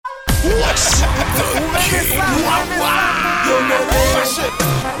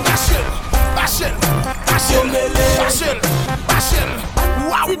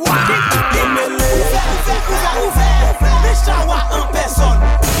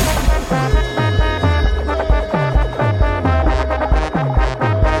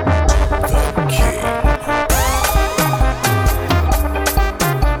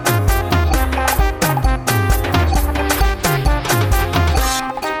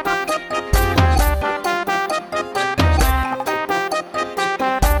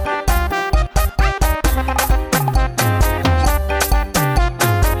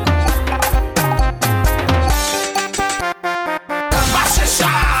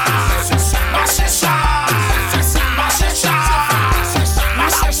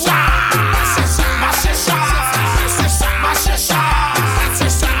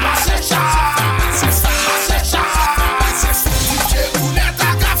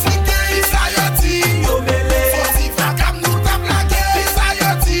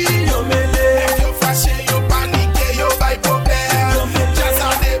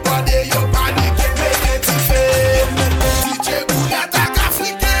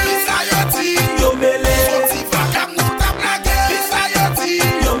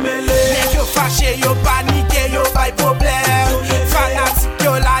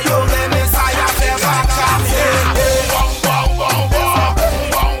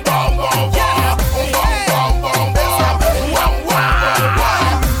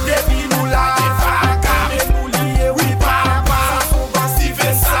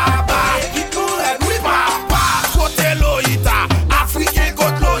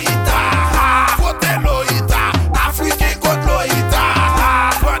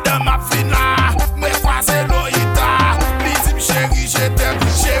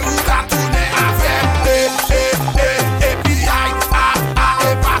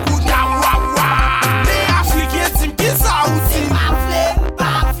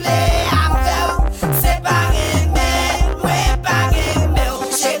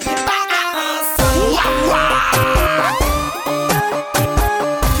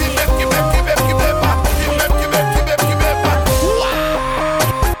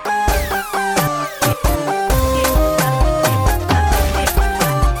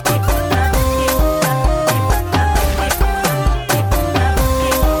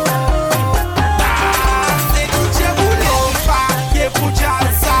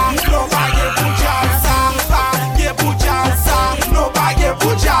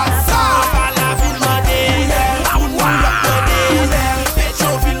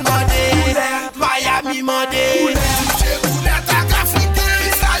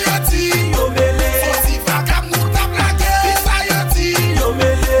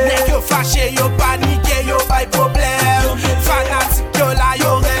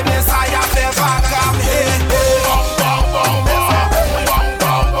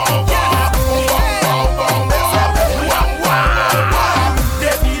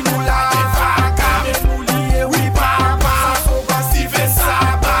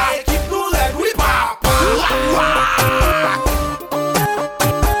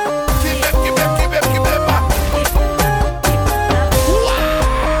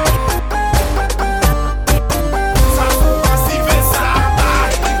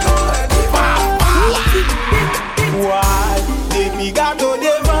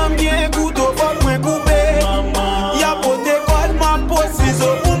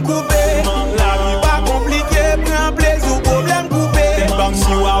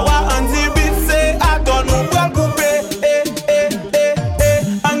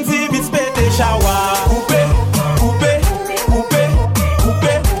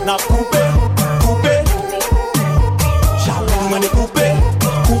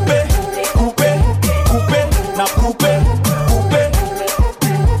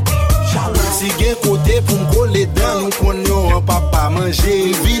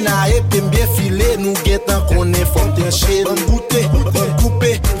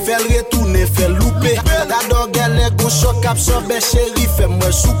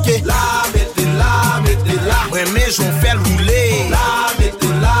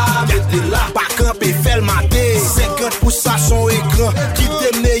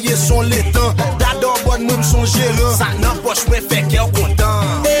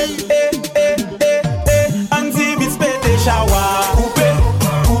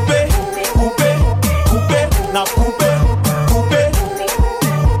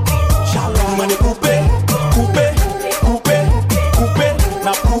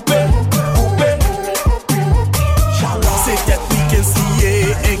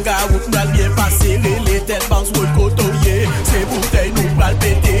Se bouteille nous pral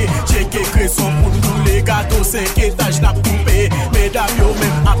pété, mesdames yo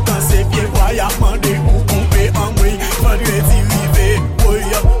même attends c'est bien voyage mandé ou couper en moi vendredi rivé oui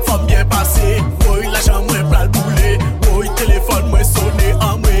femme bien passé oui l'argent moins pral bouler oui téléphone moins sonné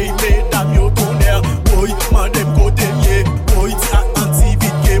en moi mesdames yo tonnerre oui mandem côté mieux oui ti anti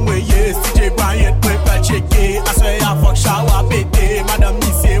vite que moi yes DJ Brian moi pas checker à ce ya fuck shower pété madame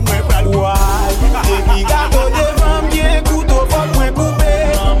monsieur moi pral ouais baby gato devant bien couteau fuck moi coupé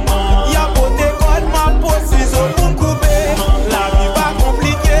y'a poté code ma pose so pour couper la vie pas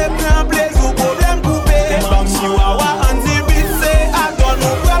compliquée plein plaisir problème coupé bam chihuahua anti vite c'est attends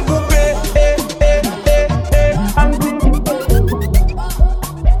nous pral couper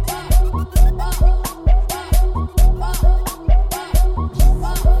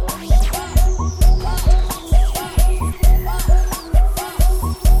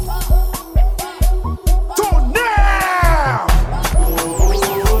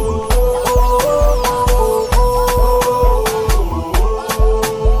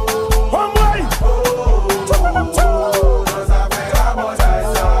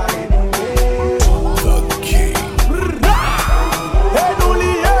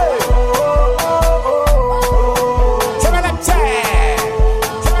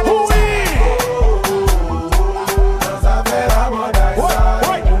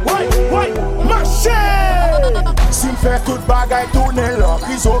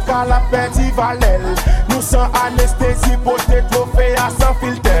la petit valel. Nous sans anesthésie, poté trophée à sans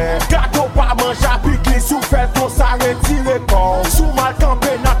filter. Gâteau pas manger à piquer, sous fait ton ça retire corps. Sous mal campé,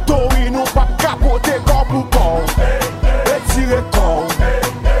 n'a tori, nous pas capoter corps pour corps. Retire corps,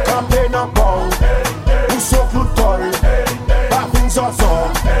 campé n'a corps. Ou sauf nous tol, pas fin zozo.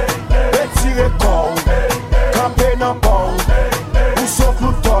 Retire corps, campé n'a corps. Ou sauf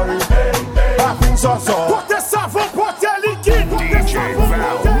nous tol, pas fin zozo. Poté savon, poté liquide, DJ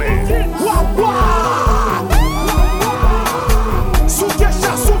Valmix.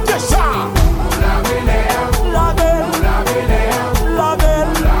 La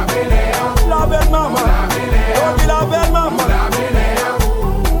belle,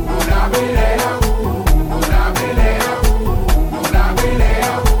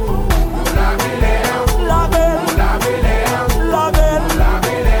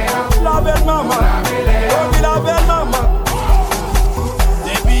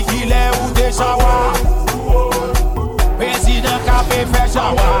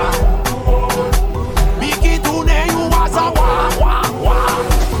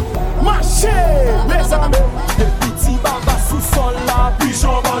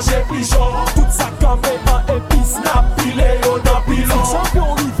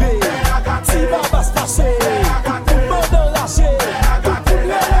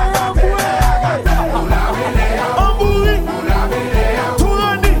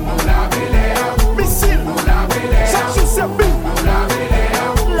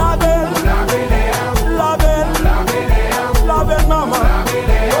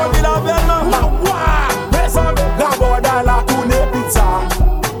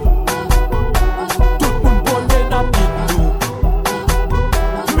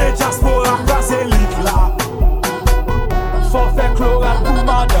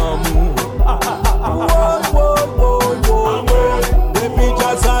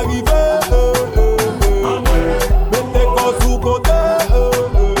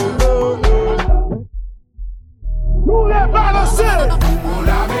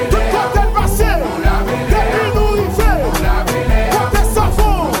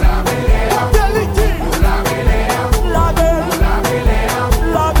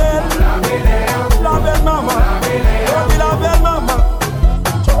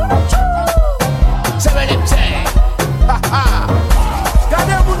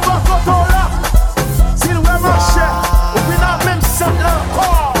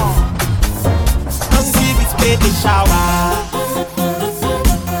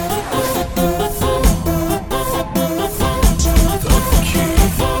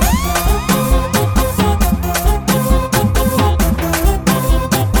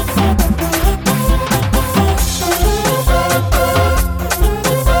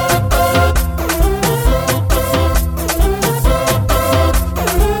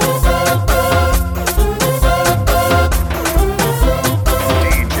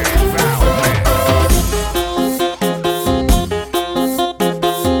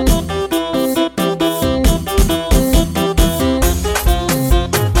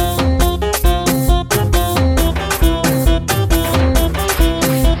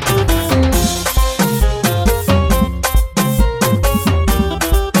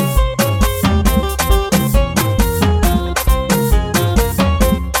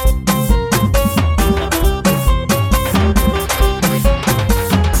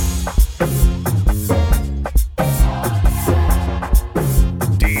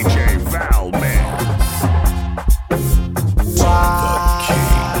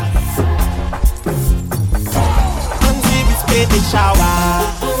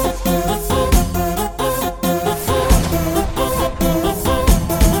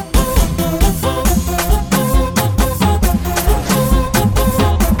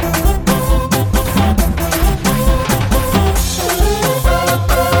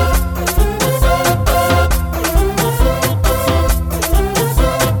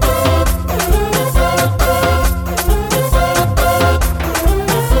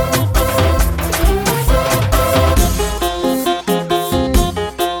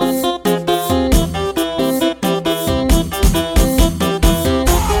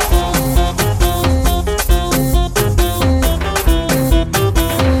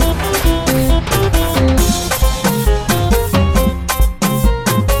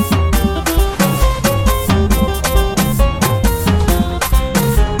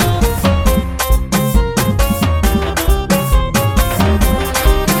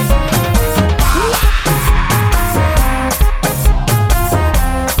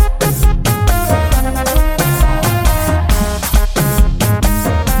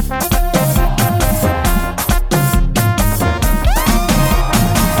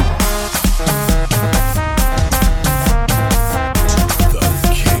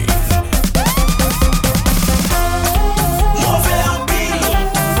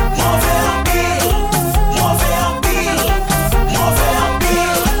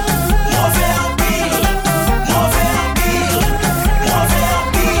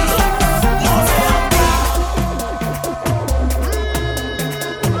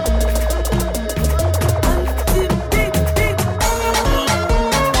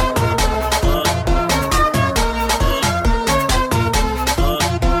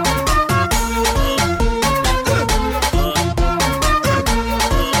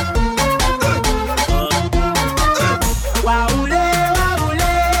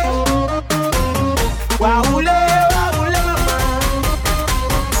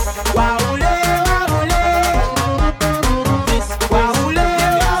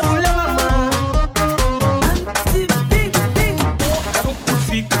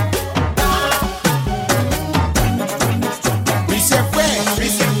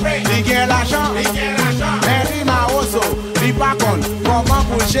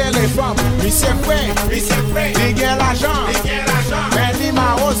 gérer femme. Monsieur frère, il gagne l'argent. Mais il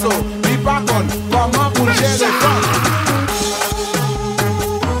m'a oso, il pas con. Comment pour gérer femme?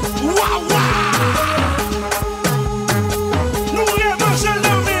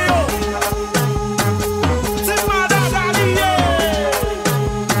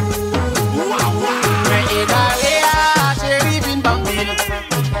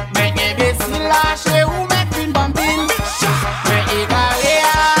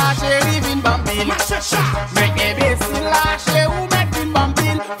 Mwen gen besi lache ou mwen fin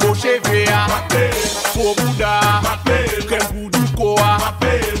bambin. Fo cheve a, fo bouda, krem boudou koa,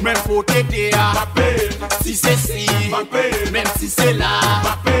 men fo tete a. Si se si, men si se la,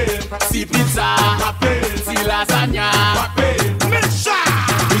 si pizza, si lasagna.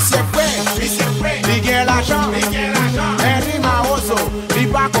 Monsieur frère, il gagne l'argent. Mais il m'a oso, il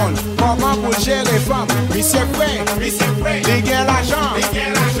pas con. Comment pour gérer femme? Monsieur frère, il gagne l'argent.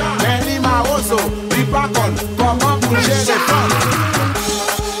 Mais il m'a oso, il pas con. Comment pour gérer femme?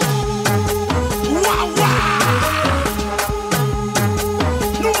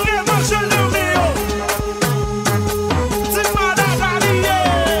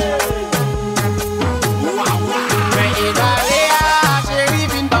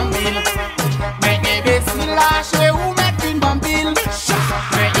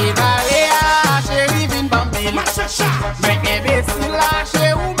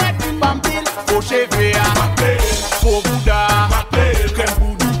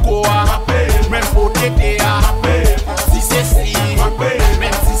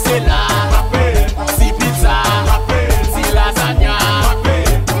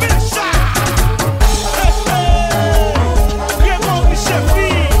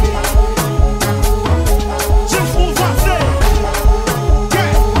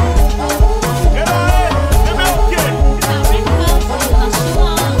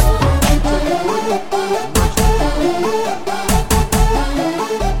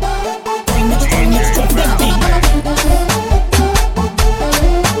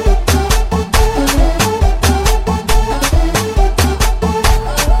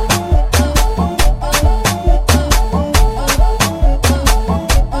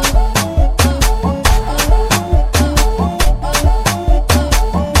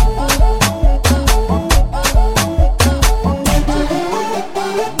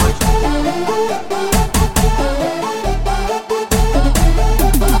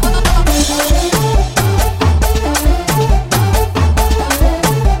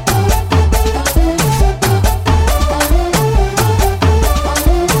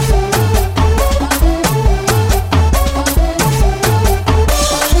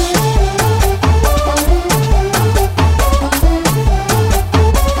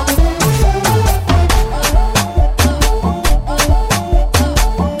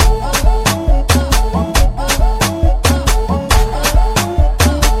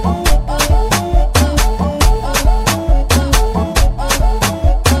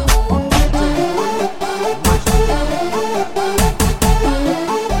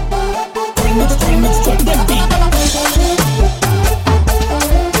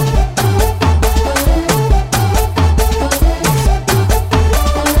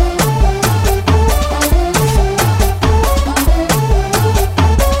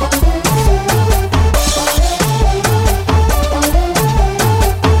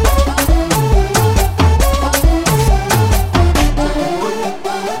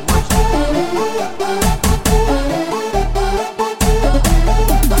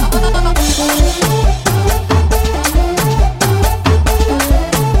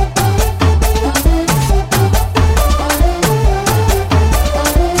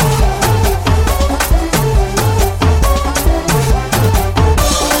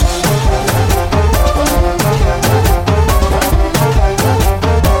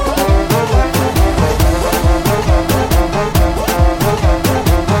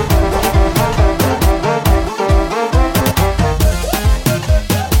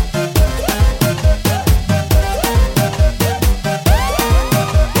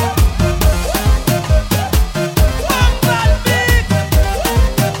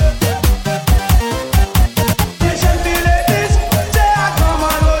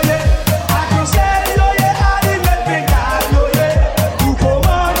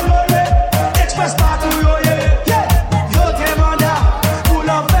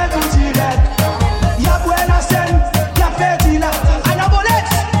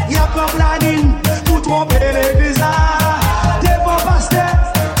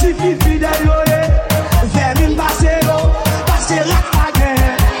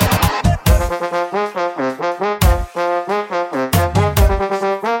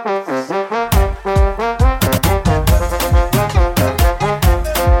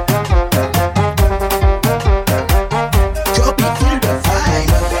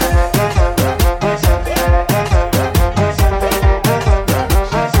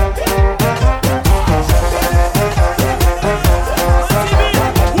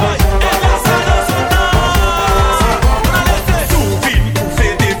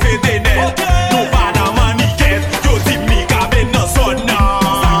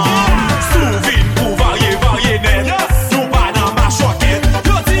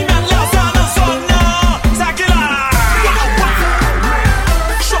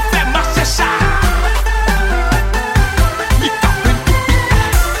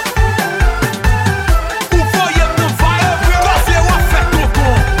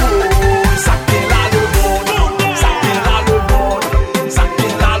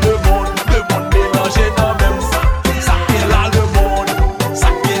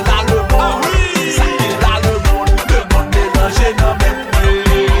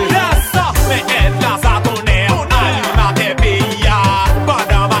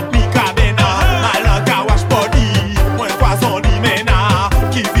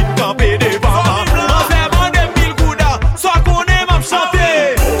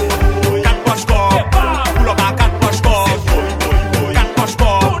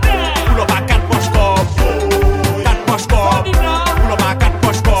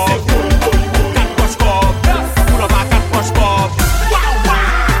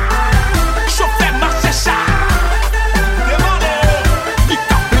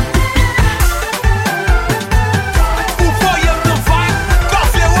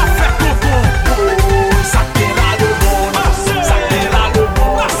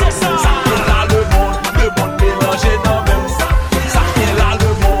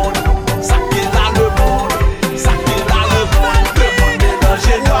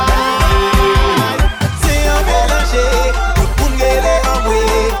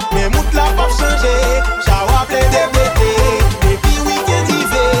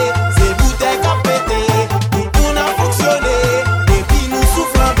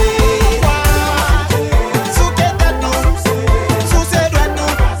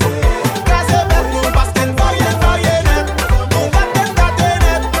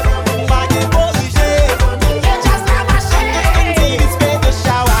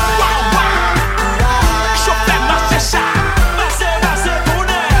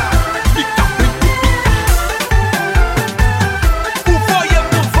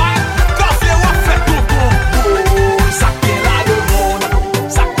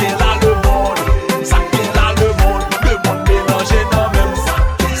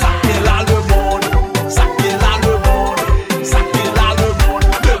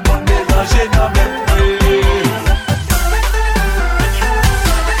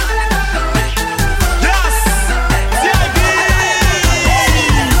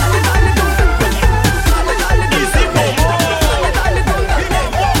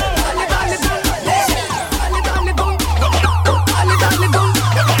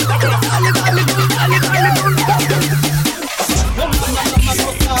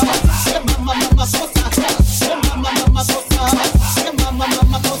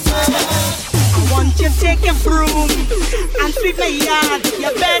 my yard. You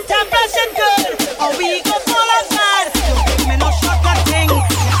better brush it good, or we go full of bad. Don't give me no sugar thing. You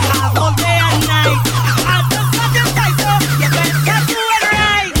have all day and night. I'll just cut your price, so you better do it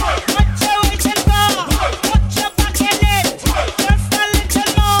right. What you waiting for? Put your back in it. Just a little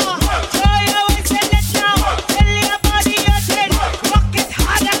more. Throw your waist in it now. Tell your body you're dead. Rock it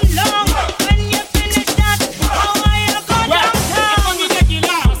hard and long. When you finish that, how are you go downtown?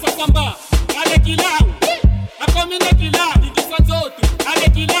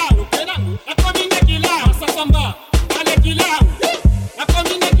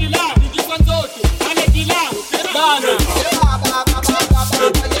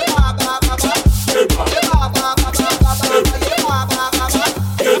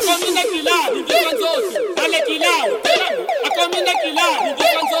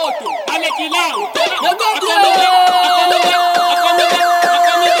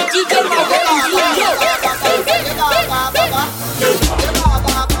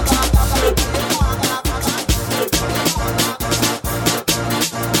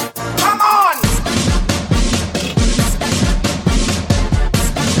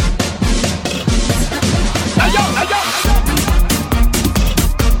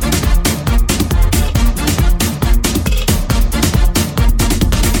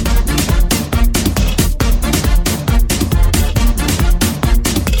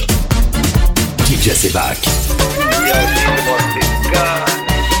 C'est back.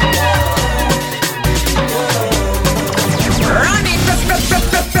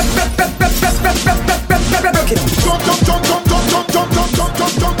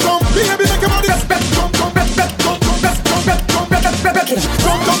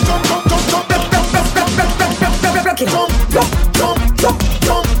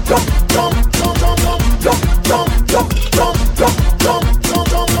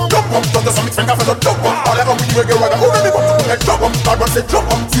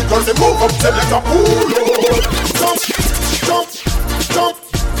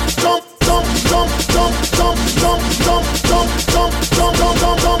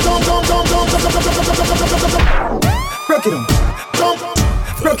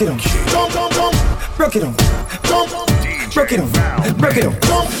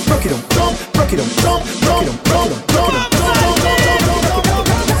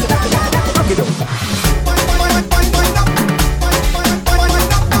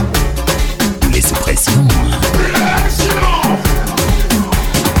 Les suppressions.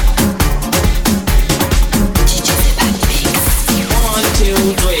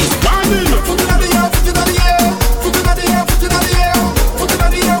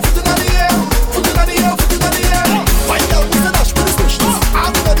 Find out who's the dash for the station.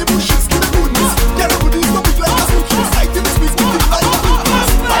 I'm gonna the bushes, get the goodies, no big like a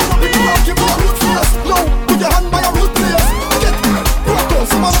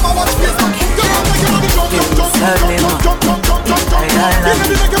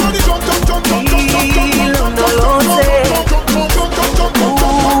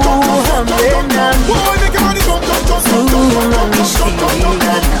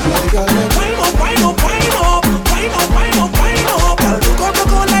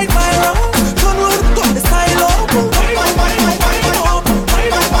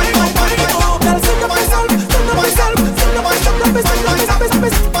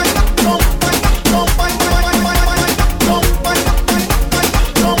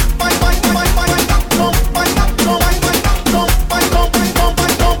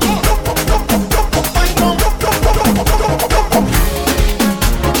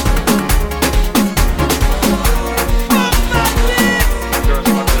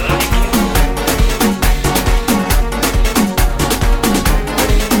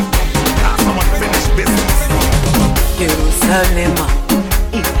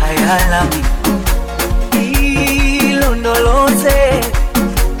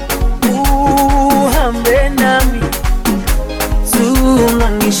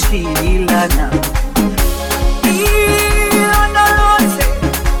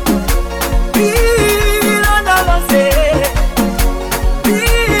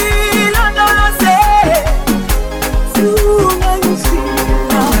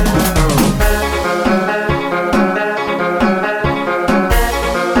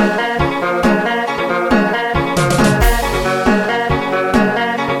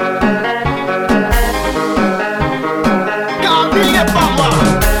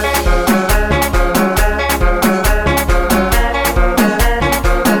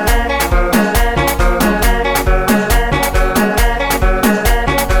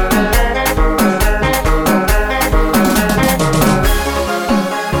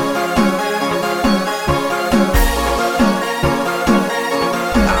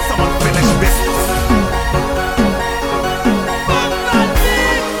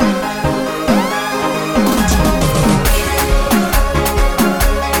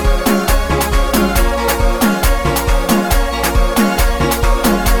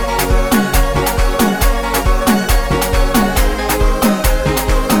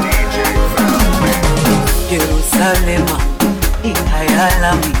Ikalema,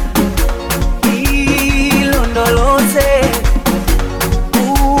 ikayalami, ilondoloze,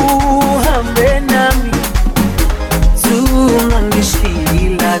 uhambe nami,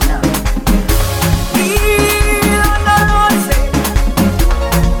 zungangishilana. Ilondoloze,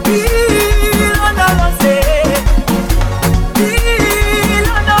 ilondoloze,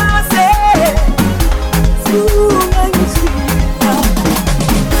 ilondoloze, zungangishilana.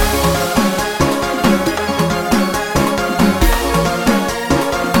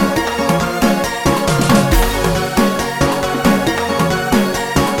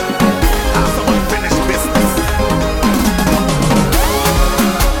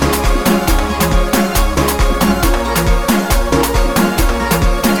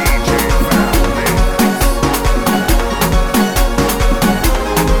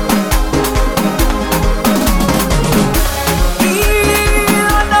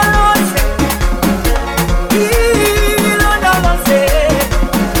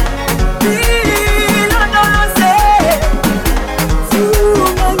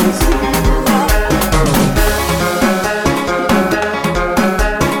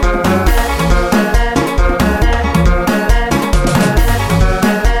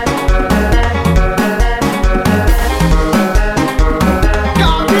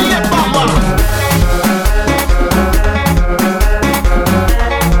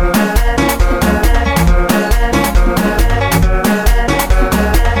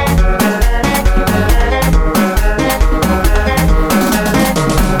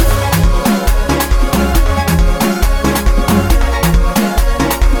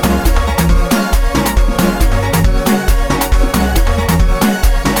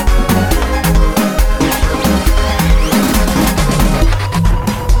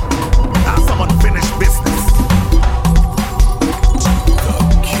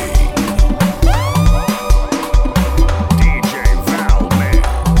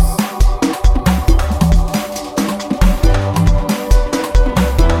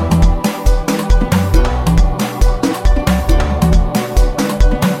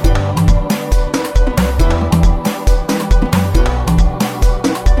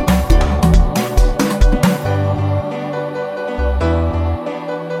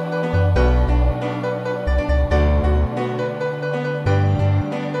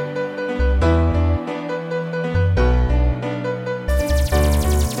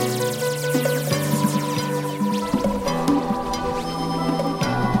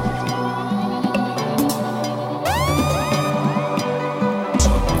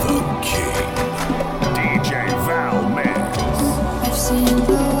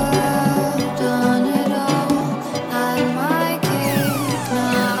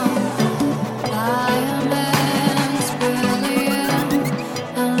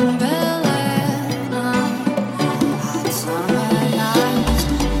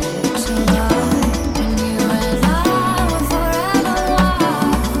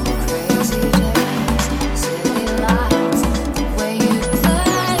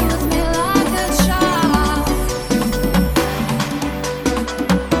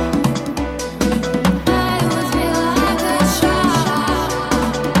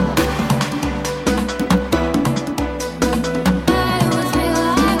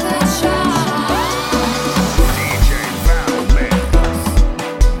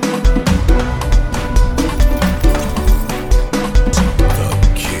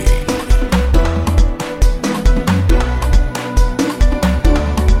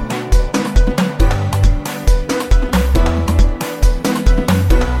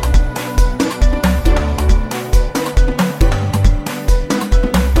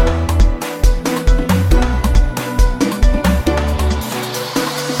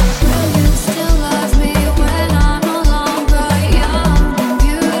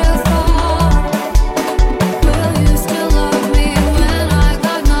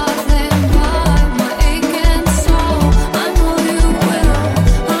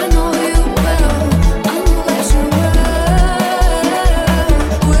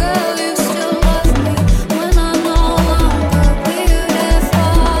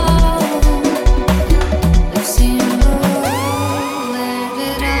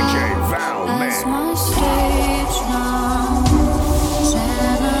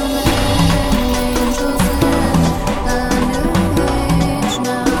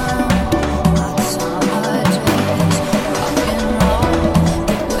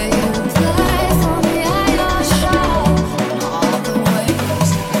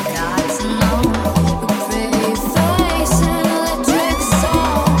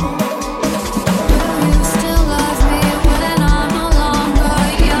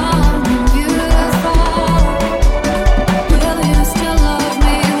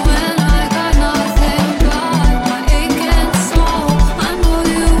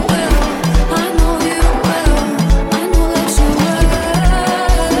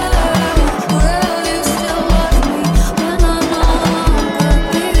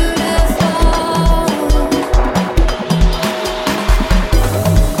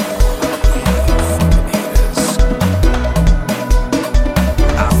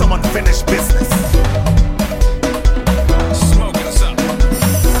 unfinished business.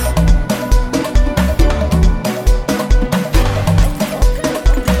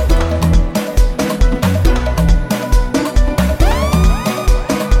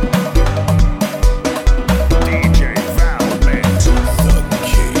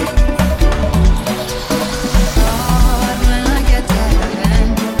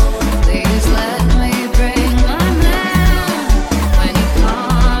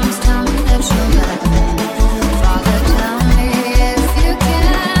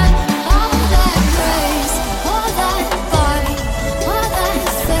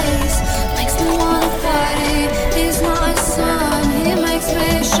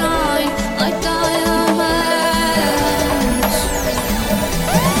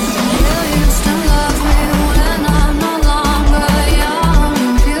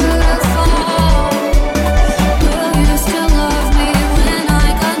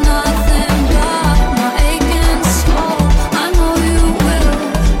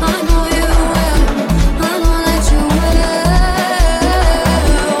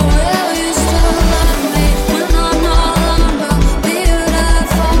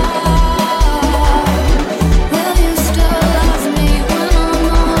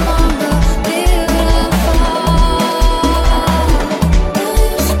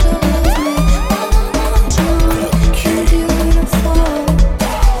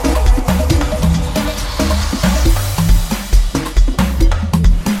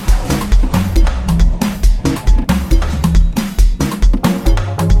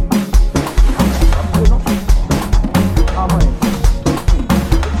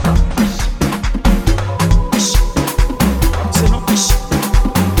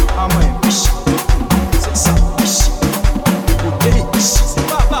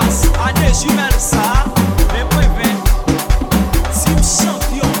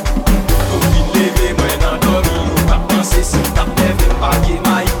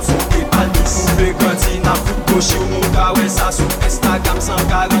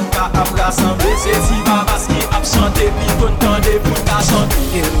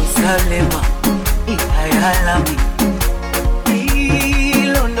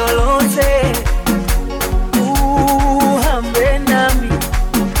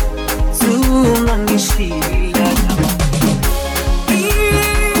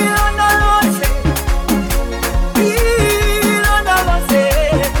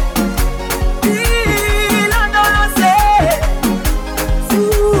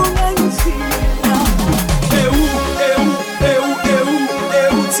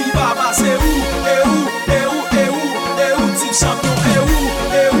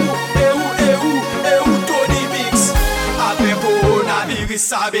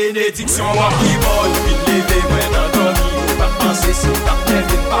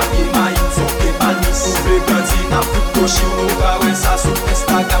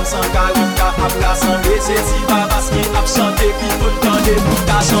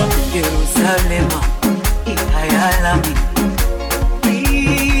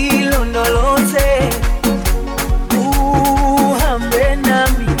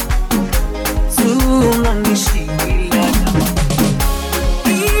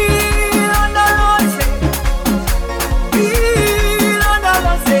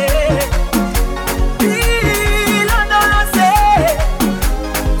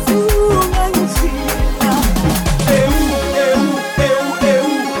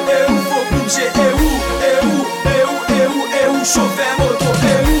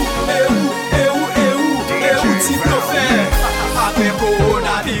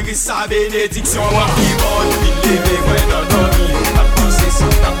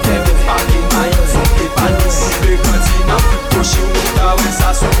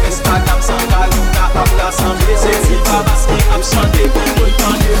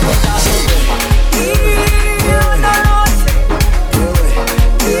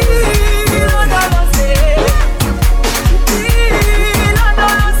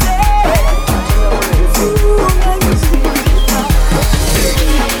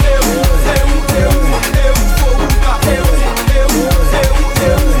 Eu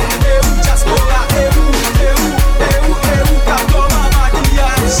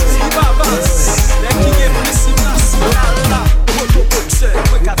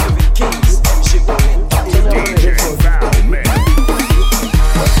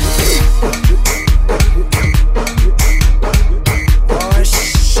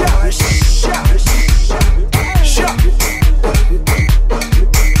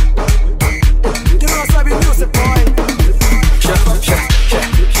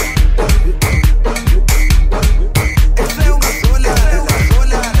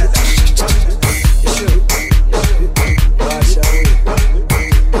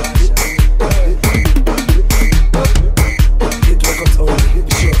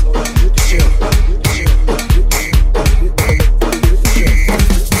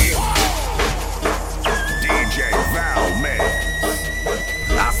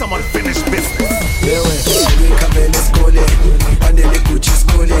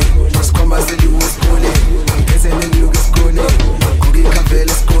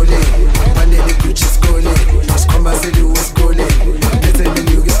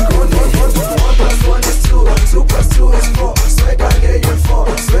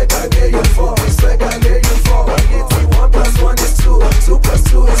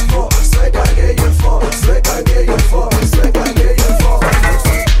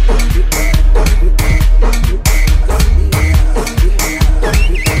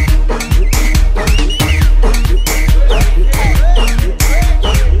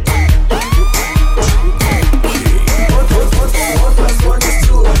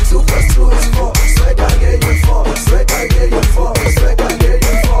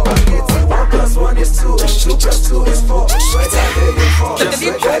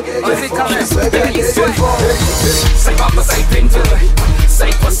Sai vamos, sai pinto,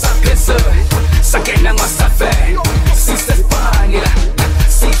 sai possa pensar, sai que não gosta fé. Se se Espanha,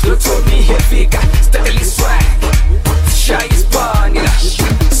 se tu me fica, steadily swag. Shai Espanha,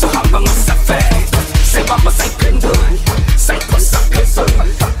 so hamba gosta fé. Sai vamos, sai pinto, sai possa pensar,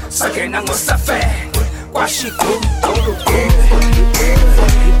 sai que não gosta fé. Quashiku,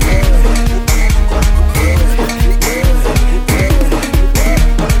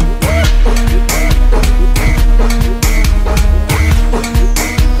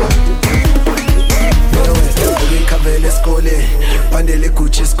 Pandele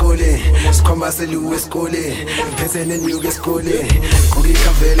Gucci skole, skomba selu skole, pesene nyuge skole, kugi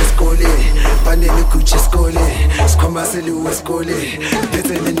kavele skole, pandele Gucci skole, skomba selu skole,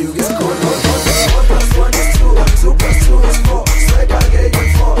 pesene nyuge skole. 1 + 1 is 2, 2 + 2 is 4, swag I get you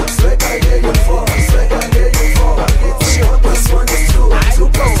 4, swag I get you 4, swag I get you 4. 1 + 1 is 2, 2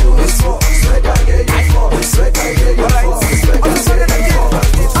 + 2 is 4, swag I get you 4, swag I get you 4, swag I get you 4.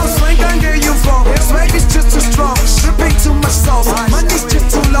 Swag I get you 4, swag is just too strong, dripping too much sauce. Money's just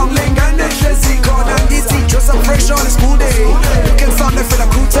too long, lenga necklace call and easy, just a fresh on a school day. You can sound it for the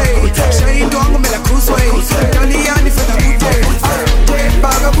kute, Shane Dong me la cruiseway, Italiani for the bute,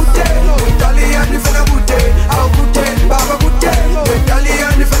 Baba bute, Italiani for the bute, Baba bute,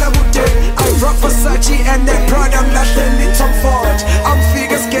 Italiani for the bute. I rock Versace and that Prada, I'm not selling Tom Ford. I'm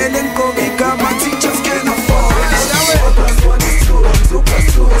figure scaling, Kobe, my teachers can't afford. 1 + 1 is 2, 2 +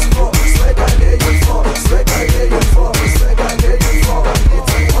 2 is 4, swag I get you 4, swag I get you 4, swag I get you 4.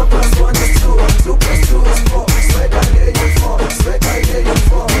 1 + 1 is 2, 2 + 2 is 4, swag I get you 4, swag I get you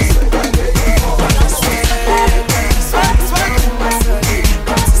 4, swag I get you 4. DJ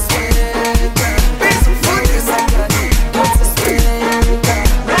Valmix.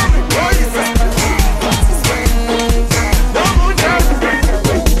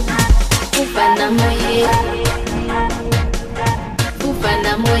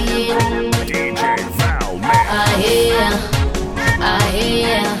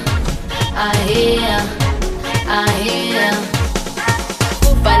 I hear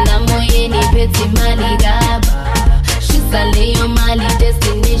Kufana moye ni peti mali gaba, Shisale yo mali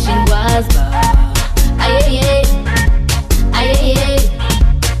destination was ba. Aye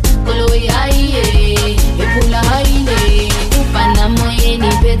Koloy aye Epula haine Kufana moye ni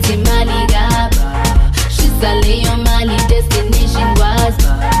peti mali gaba, Shisale yo mali destination was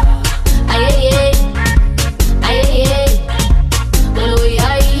ba. Aye Koloy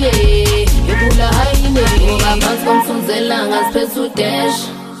aye Epula haine Ngaphansi komthunzelanga siphethe udash,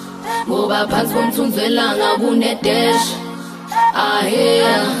 ngoba phansi komthunzelanga kune-dash. I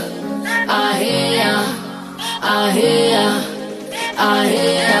hear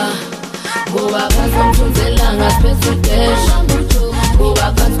ngoba phansi komthunzelanga siphethe udash, ngoba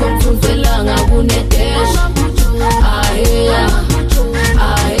phansi komthunzelanga kune-dash. I hear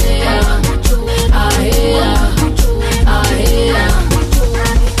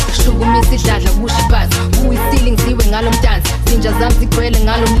Shukumisa idladla kusho ibhazi, uyisili ngiziwe ngalo mdansi, zinja zami zigcwele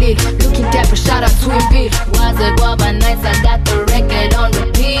ngalo mlilo, looking dapper, shout out to impilo. Waze kwaba nice, I got the record on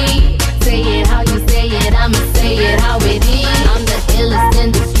repeat. Say it how you say it, I'ma say it how it is. I'm the illest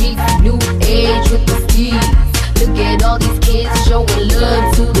in the streets, new age with the steez. Look at all these kids showing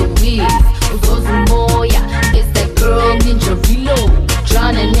love to the weeds. Uzozumoya, it's that girl Ninja Reload,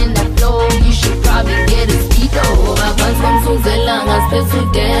 drowning in that flow, you should probably get a speedo. Ngoba phansi komthunzelanga siphethe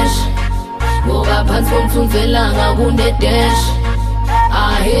udash, ngoba phansi komthunzelanga kune-dash. I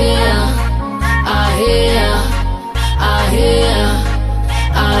hear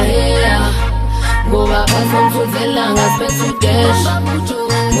ngoba phansi komthunzelanga siphethe udash,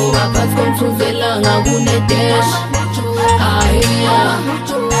 ngoba phansi komthunzelanga kune-dash. I hear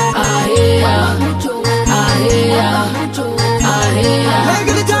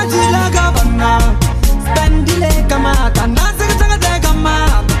Legally judge la gavana, spendile kamata, nasaka de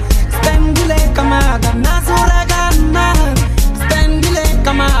kamata, spendile kamata, nasura gana, spendile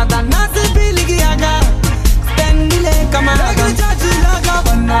kamata, nasibili giaga, spendile kamata. Legally judge la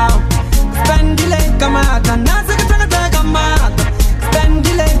gavana, spendile kamata, nasaka de kamata,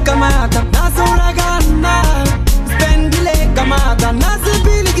 spendile kamata, nasura gana, spendile kamata,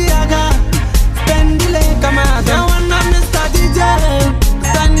 nasibili giaga, spendile kamata. Now I'm Mr. DJ,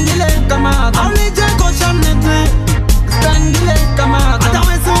 spendile kamata. Only Jaco Shamnete, spendile kamata.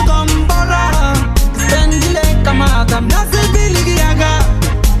 Atawe Sugombora, spendile kamata. Nasibili giaga,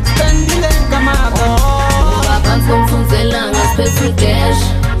 spendile kamata. ngoba phansi komthunzelanga siphethe udash,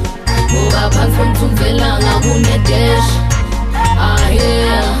 ngoba phansi komthunzelanga kune-dash. I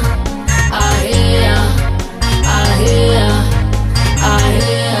hear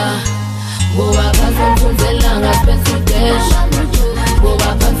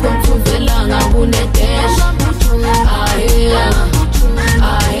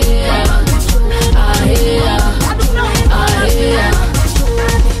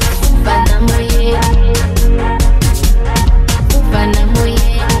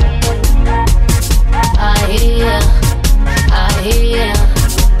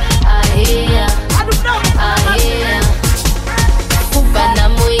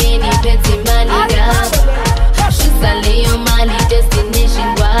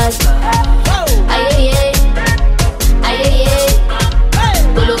Gaza. Aye, aye, aye, aye.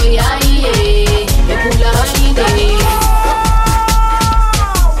 Tolo ya aye, me pula aye.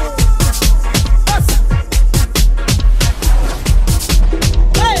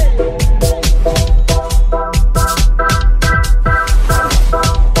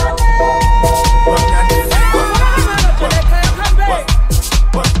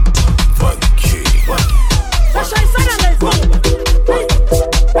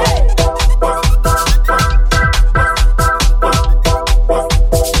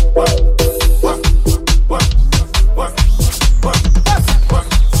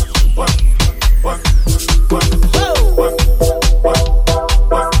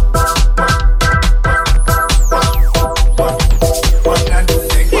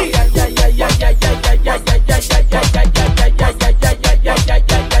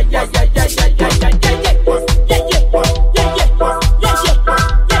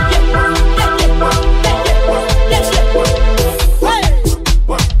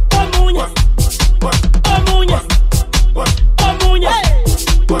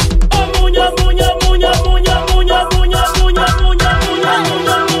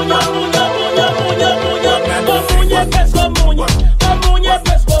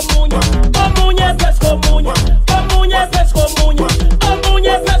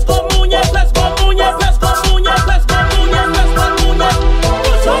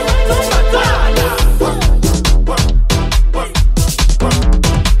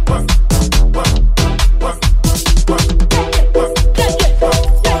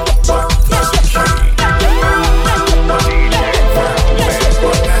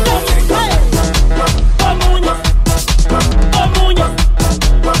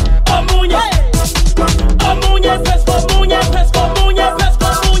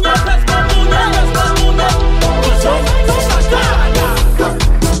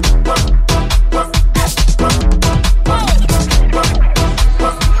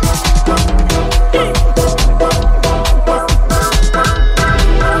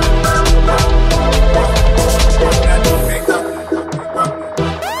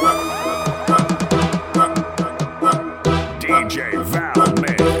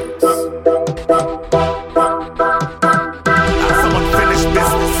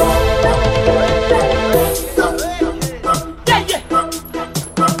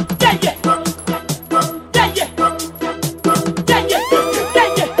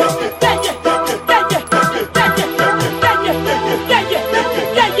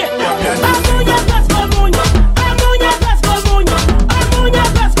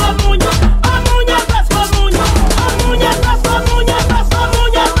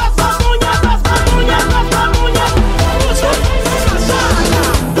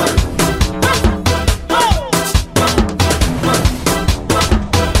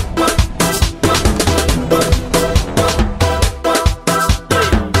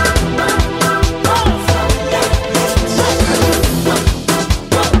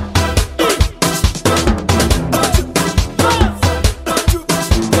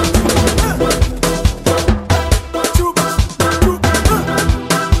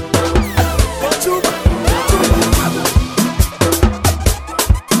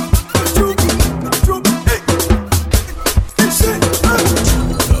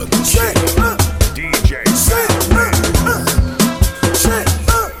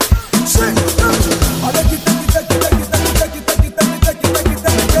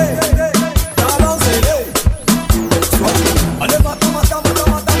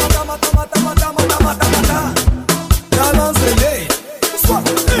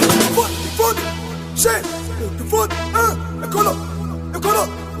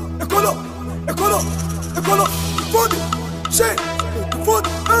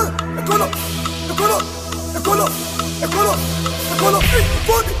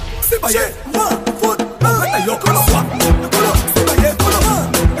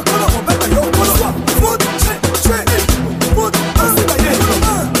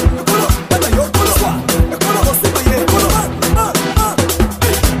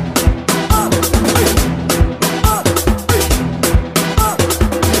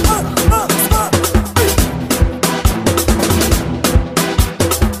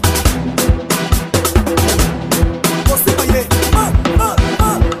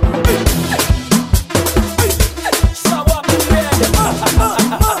 Sawa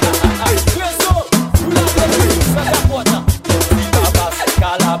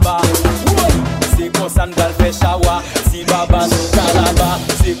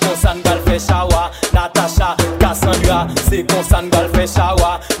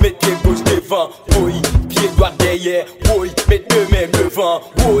mets pied gauche devant, oui, pied droit derrière, oui, mets deux mains devant,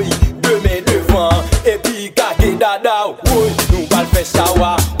 oui, deux mains devant, et puis kake dada, oui, nous va le faire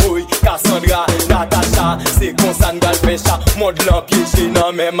chawa, oui, Cassandra, Natacha, c'est comme ça nous va le faire chawa, monte l'empiégé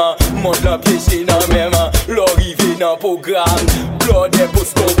dans mes mains, monte l'empiégé dans mes mains, l'arrivée dans le programme, Blood et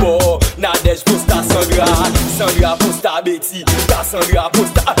post combo, Nadège posta Sandra, Sandra posta Betty, Cassandra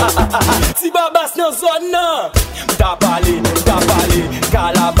posta, si babas dans zone nan, t'as parlé,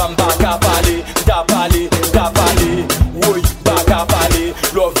 Calabam baka parler, t'as parlé, oui, baka parler,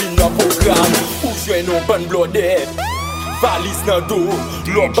 l'ovine dans programme, où jouer nos bonnes blodées, valise dans dos,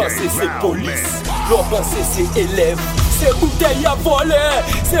 l'on pense c'est police, l'on pense c'est élève, c'est bouteille à voler,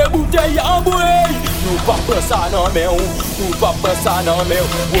 c'est bouteille à embrouiller, nous pas prendre ça non mais nous pas prendre ça non mais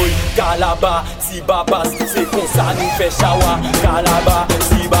oui, Calaba, si babas, c'est comme ça nous fait chawa, Calaba,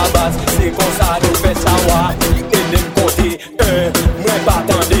 si babas, c'est comme ça nous fait chawa, et de compter 1, moi pas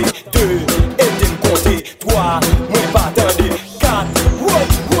attendez 2, et de compter 3, moi pas attendez 4,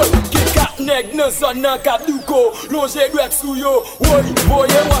 oui, qui 4 nèg nan zone nan Kadouko, longer doit sou yo, oui,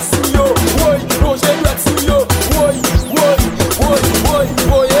 voyez moi sou yo, oui, longer doit sou yo, oui,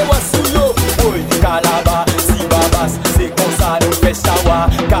 voyez moi sou yo, oui, Calaba, si babas, c'est comme ça nous fait chawa,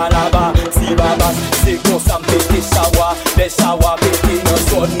 Calaba, si babas, c'est comme ça me pété chawa, les chawa pété dans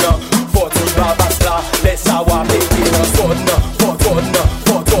zone nan, forti babas là, les chawa pété dans zone nan,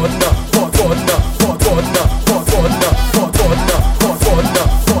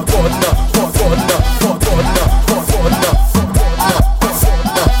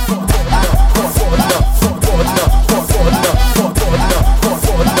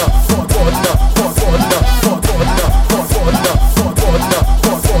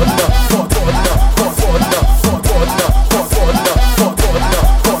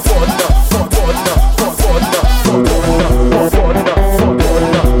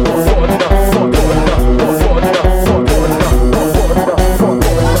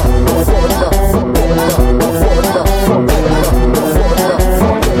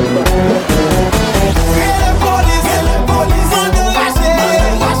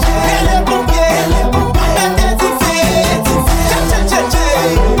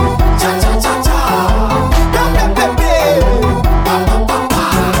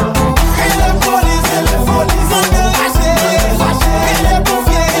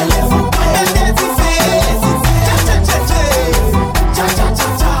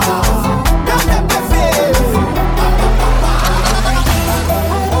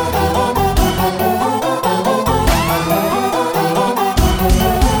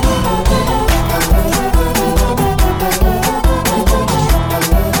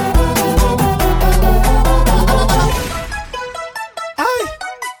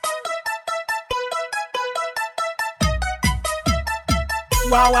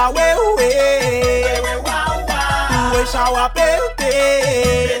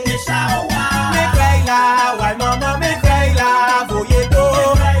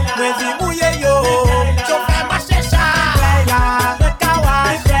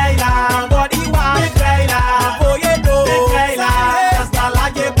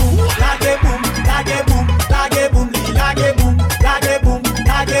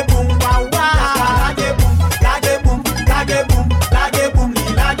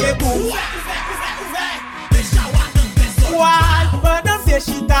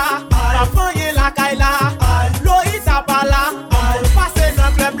 Chita, la fanyen la kaila, Loïta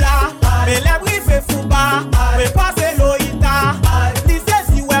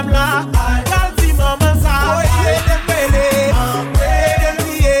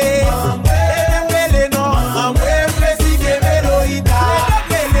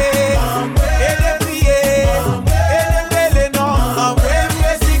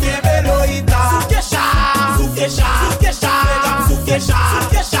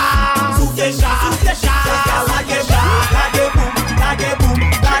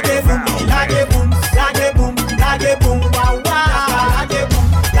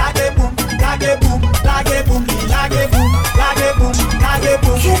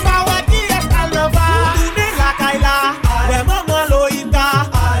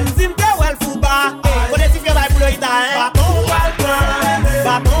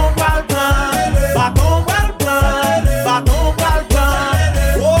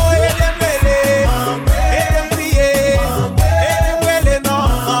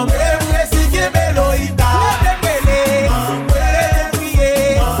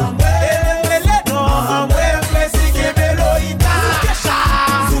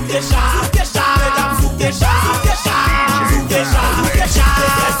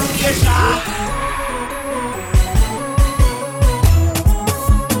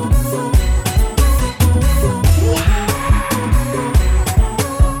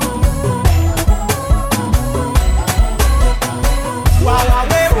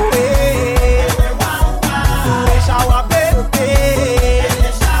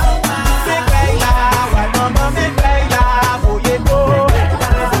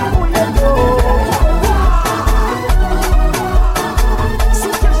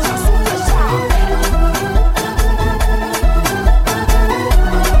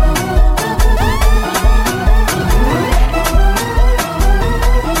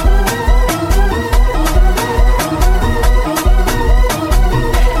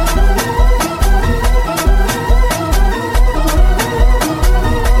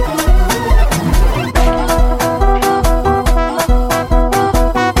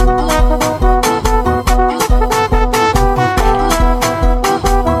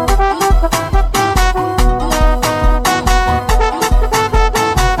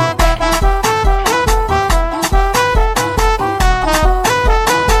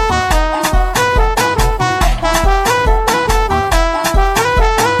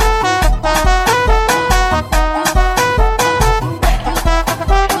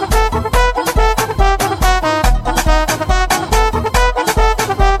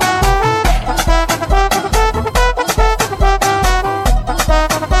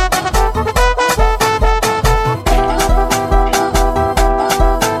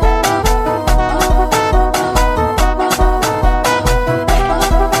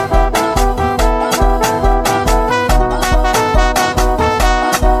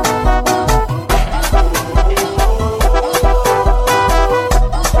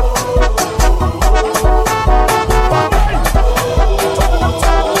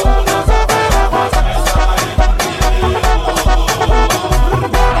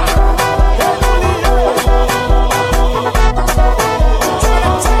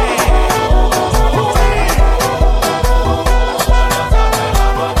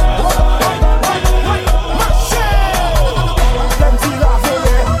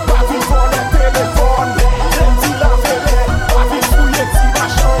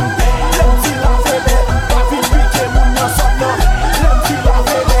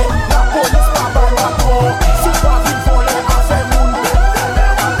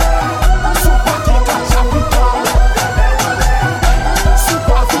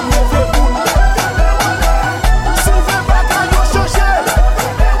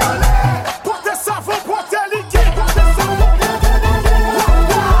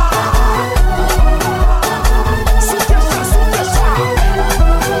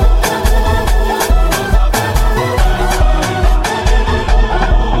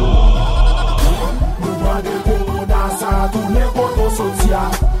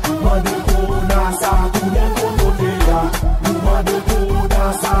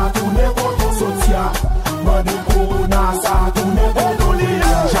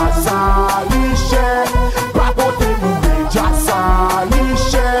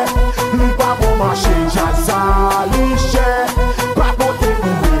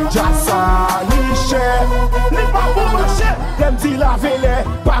la vele,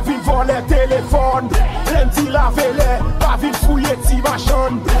 pas vin voler téléphone. Lem di la vele, pas vin fouiller ti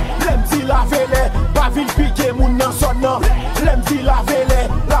machin. Lem di la vele, pas vin piquer moun nan son nan. Lem di la vele,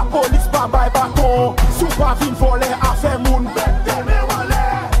 la police pas bay bâton. Sou pas vin voler affaire moun.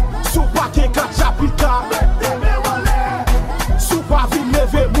 Sou pas ke kat chapika. Sou pas vin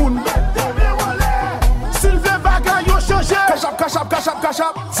leve moun. S'il veut bagay yo changer.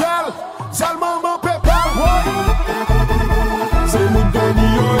 Kachap, zel maman pepal. C'est moun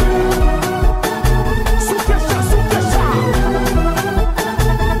doni yo. Soukecha.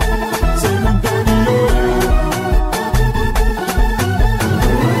 C'est moun doni yo.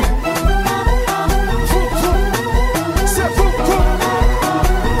 C'est vous.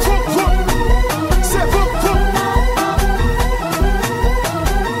 C'est vous.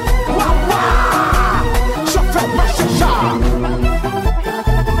 Je fais ma chicha.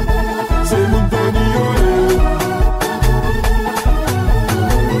 C'est moun doni yo.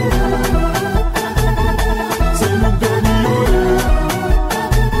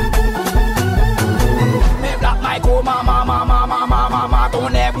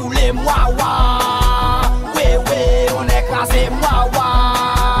 On est boulé moi wa. Oui, on est classé moi wa.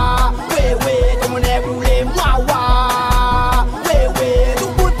 Oui, on est boulé moi wa. Oui,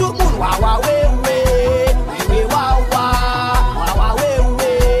 tout le monde wa wa. Oui, wa wa. Wa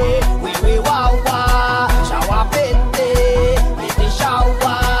oui, wa wa. Chawa pété,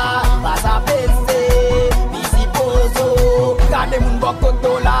 chawa. Basa pété, bisi pozo. Gade moun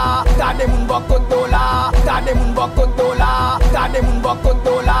bokoto la, gade moun bokoto la. Gade moun bokoto la, gade moun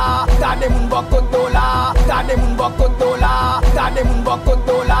bokoto la, gade moun bokoto la, gade moun bokoto la, gade moun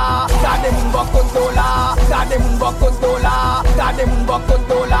bokoto la, gade moun bokoto la, gade moun bokoto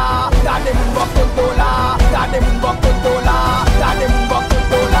la, gade moun bokoto la, gade moun bokoto la, gade moun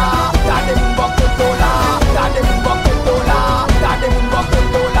bokoto la, gade moun bokoto la, gade moun bokoto la, gade moun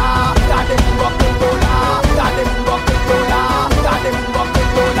bokoto la, gade moun bokoto la, gade moun bokoto la, gade moun bokoto la,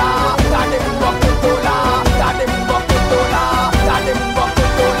 gade moun bokoto la, gade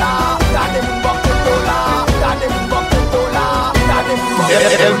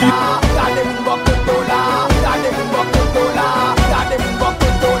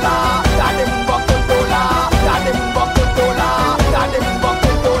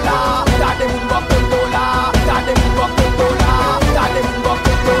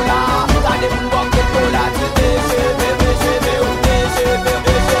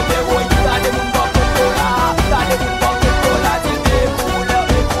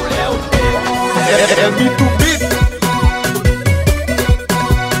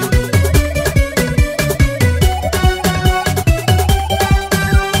bokoto la.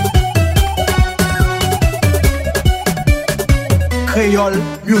 Creole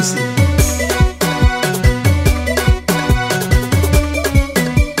Music.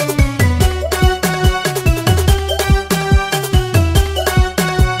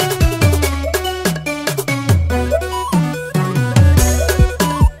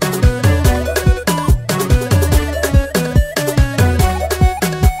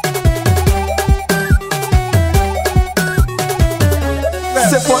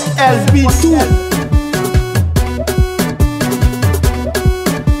 C'est pour LB2.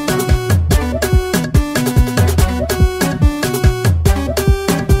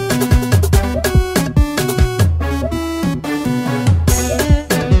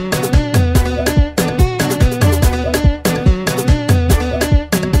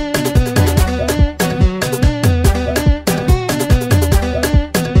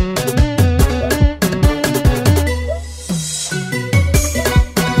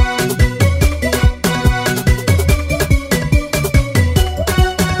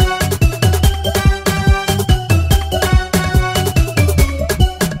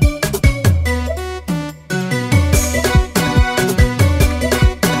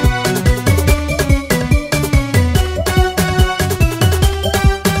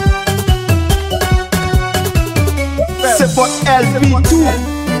 C'est pour LB2.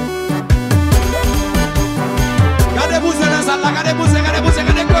 Gardez-vous dans la salle, gardez-vous, est-ce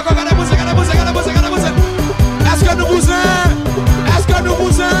que nous vous est-ce que nous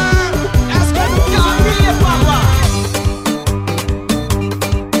vous est-ce que nous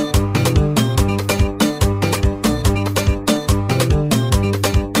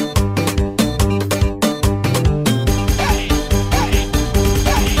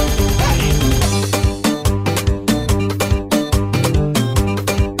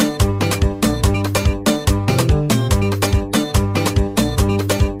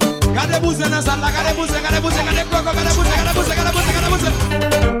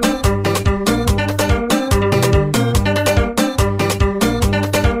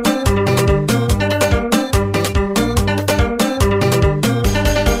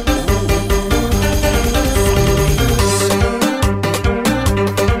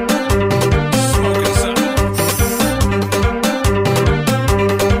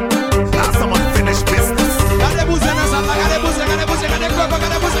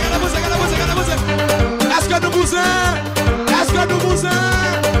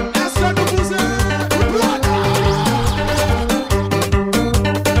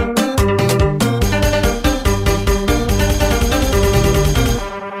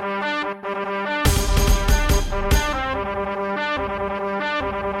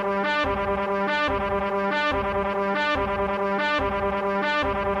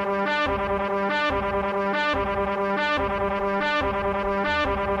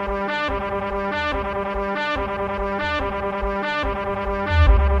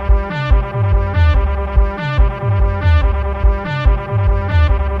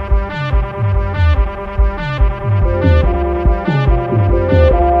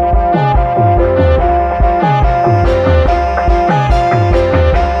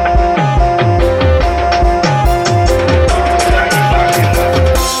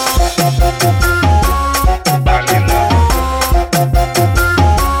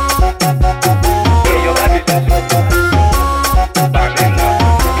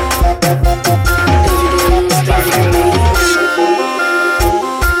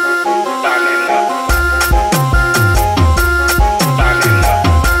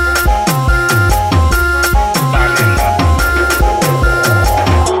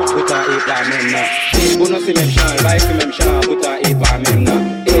c'est même chant, va écrire même chant, pourtant et pas même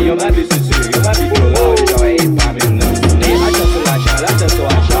non. Et yon va plus dessus, yon va plus trop là, genre et pas même non. Et attention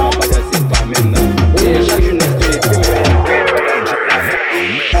la chant, pas de c'est pas même non. Et chaque jeunesse tous les trucs.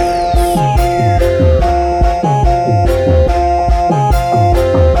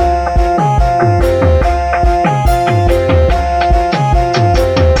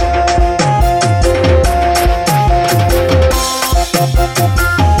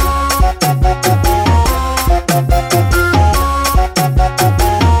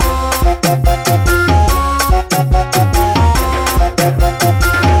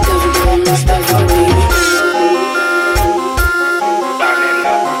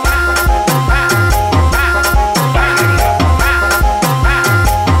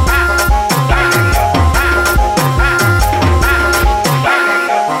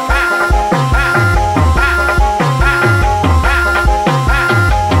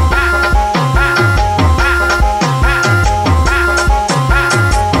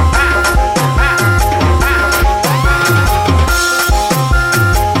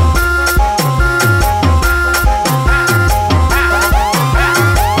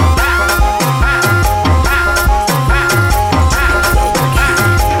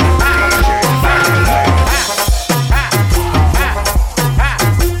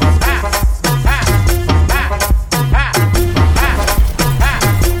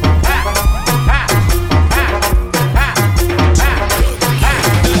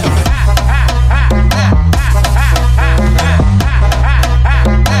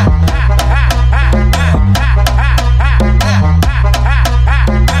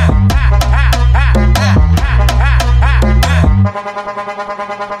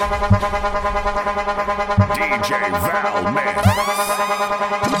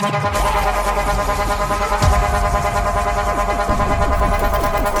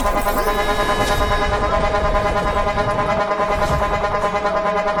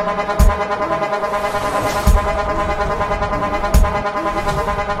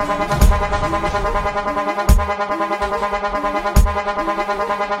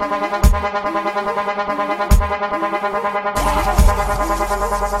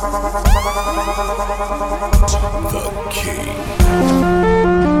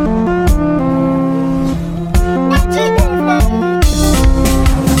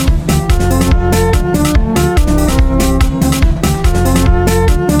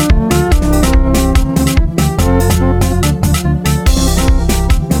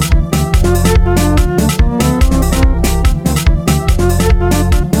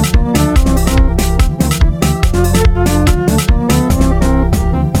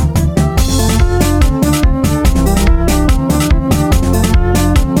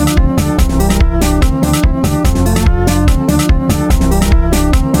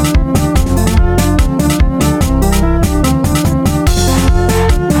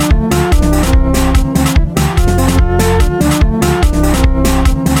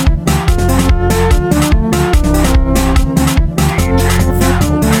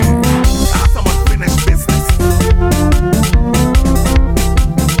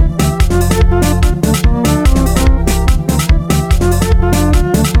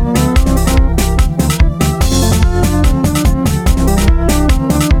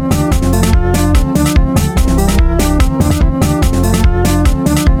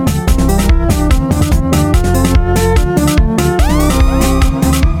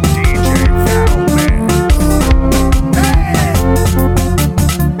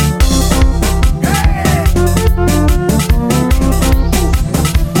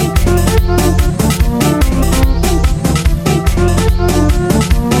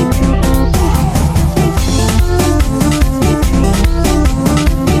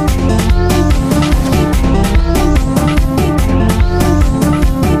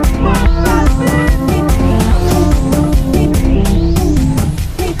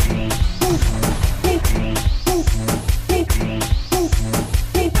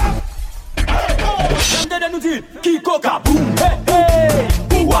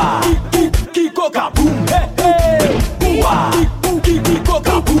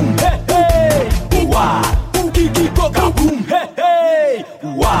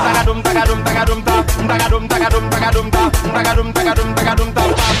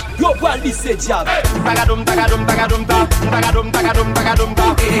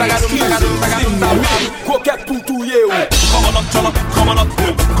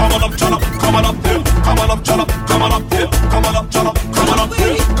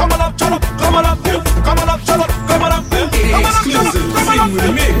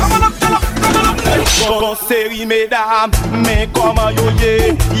 Série mesdames, mais comment yo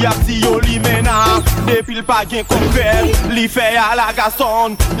ye, y'a si yo li mena, depuis le pas gain qu'on fait. Li fait à la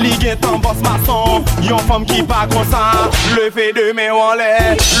garçon, li gain ton boss maçon. Yon femme qui pas comme ça. Levez de main en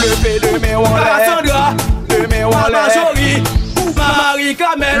l'air, levez de main en l'air. Sandra, de main en l'air. Jolie, Marie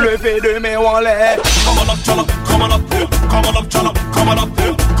Kamel. Levez de main en l'air. Come on up, chill up, come on up here. Come on up, chill up, come on up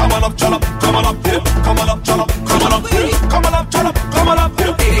here. Come on up, chill up, come on up here. Come on up, chill up, come on up here. Come on up, chill up, come on up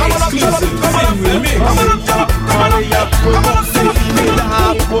here. Come on up, chill up, come on up here. Come on up, chill up, come on up here. Come on up, chill up.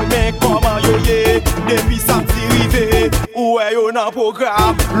 Mais comment yo ye, depuis samedi rivé, où est yo nan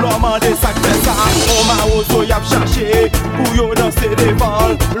programme, l'homme en des sacs de ça, on m'a oso y a cherché, pour yo danser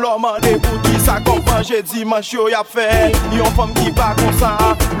devant, l'homme en des pour qui ça comprend, j'ai dimanche yo y a fait, yon femme qui pas comme ça,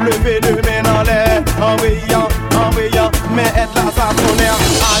 lever de main en l'air, en veillant, mais être là ça ton air,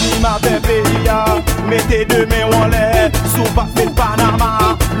 animateur pays, mettez deux mains en l'air, sous pas fait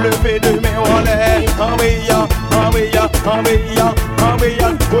Panama, lever de main en l'air, en veillant,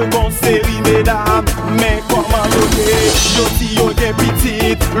 oui bon série mesdames, mais comment yo si yo gen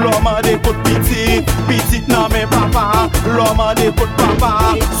petit, l'homme a des côtes petites, petite nan men papa, l'homme a des côtes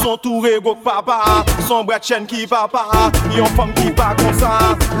papa, son tour ego papa, son bras de chaîne qui papa, yon femme qui pas comme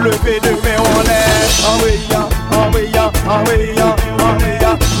ça, lever de main en l'air, en veillant,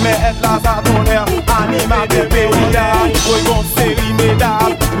 mais être là ça ton air, animateur pays, oui bon série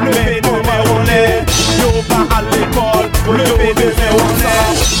mesdames, lever de main en l'air, yo pas à l'école, lever de main en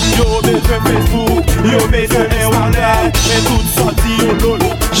l'air, yo besoin Facebook, yo besoin Internet, mais tout sorti au lol,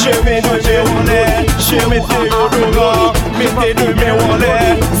 j'ai mes deux mains en l'air, j'ai mes déodorants, mettez deux mains en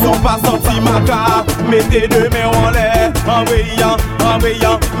l'air, sont pas sortis ma car, mettez deux mains en l'air, en veillant,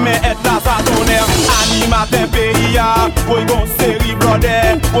 mais être là ça ton air, animateur pays, oui bon série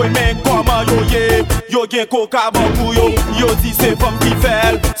blodé, oui mais comment yo gen coca bon pour yo dit c'est femme qui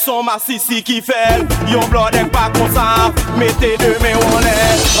fait, son ma sissi qui fait, yon blodé pas comme ça, mettez deux mains en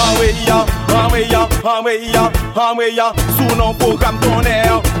l'air, en veillant, sous non programme ton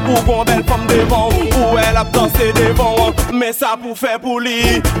air, pour qu'on belle femme devant, où elle a dansé devant, mais ça pour faire pour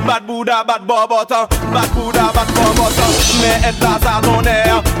lui, bat bouda, bat bobotan, mais être là ça ton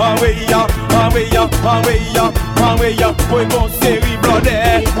air, en veillant, oui bon série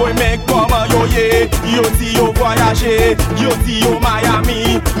blodé, oui mais comment yo dit yo voyager, yo dit yo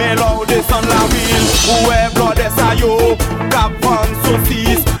Miami, mais là on descend la ville, où est blodé ça yo, cap vendre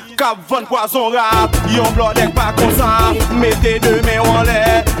saucisse, cap vendre poisson rap, yon blodé pas comme ça, mettez deux mains en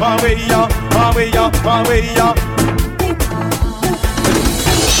l'air, en veillant.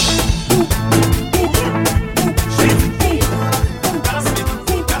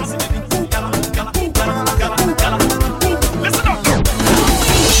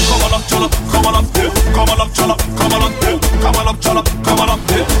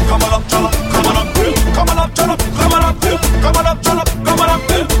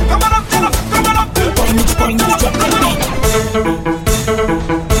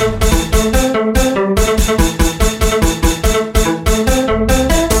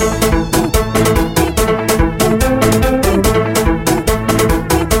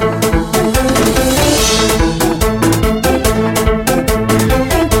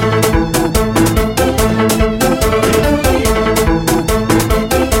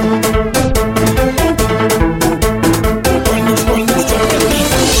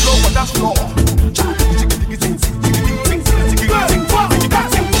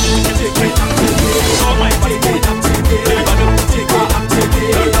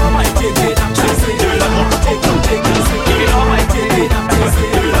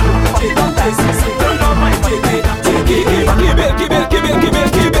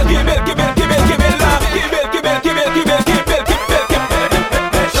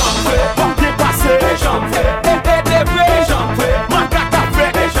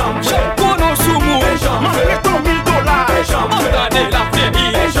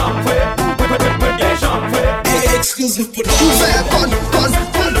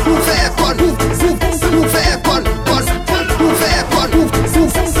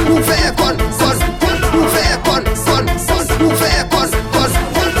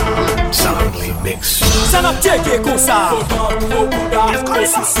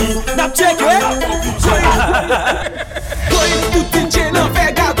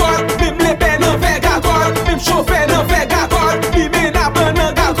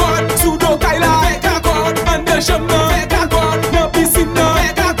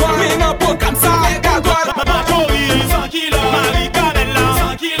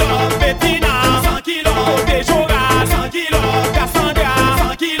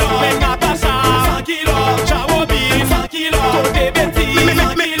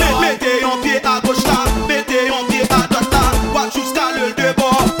 Mettez un pied à gauche là, mettez un pied à droite là.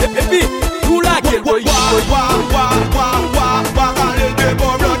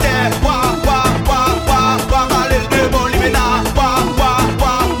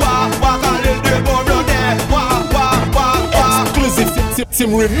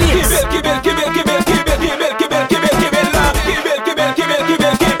 Team Remix.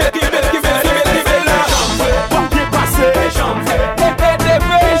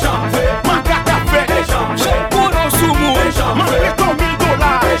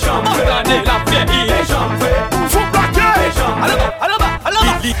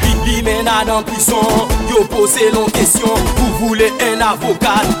 Dans prison, yo posé l'on question. Vous voulez un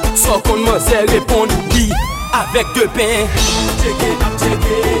avocat, sans qu'on me sait répondre. Qui avec deux pains. Check it up, check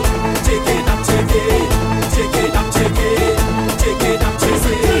it, check it up, check it, check it up, check it, check it up, check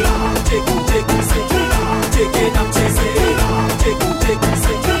it, check it, check it, check it up, check it, check it,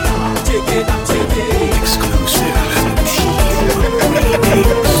 check it, check it up, check it. Exclusive.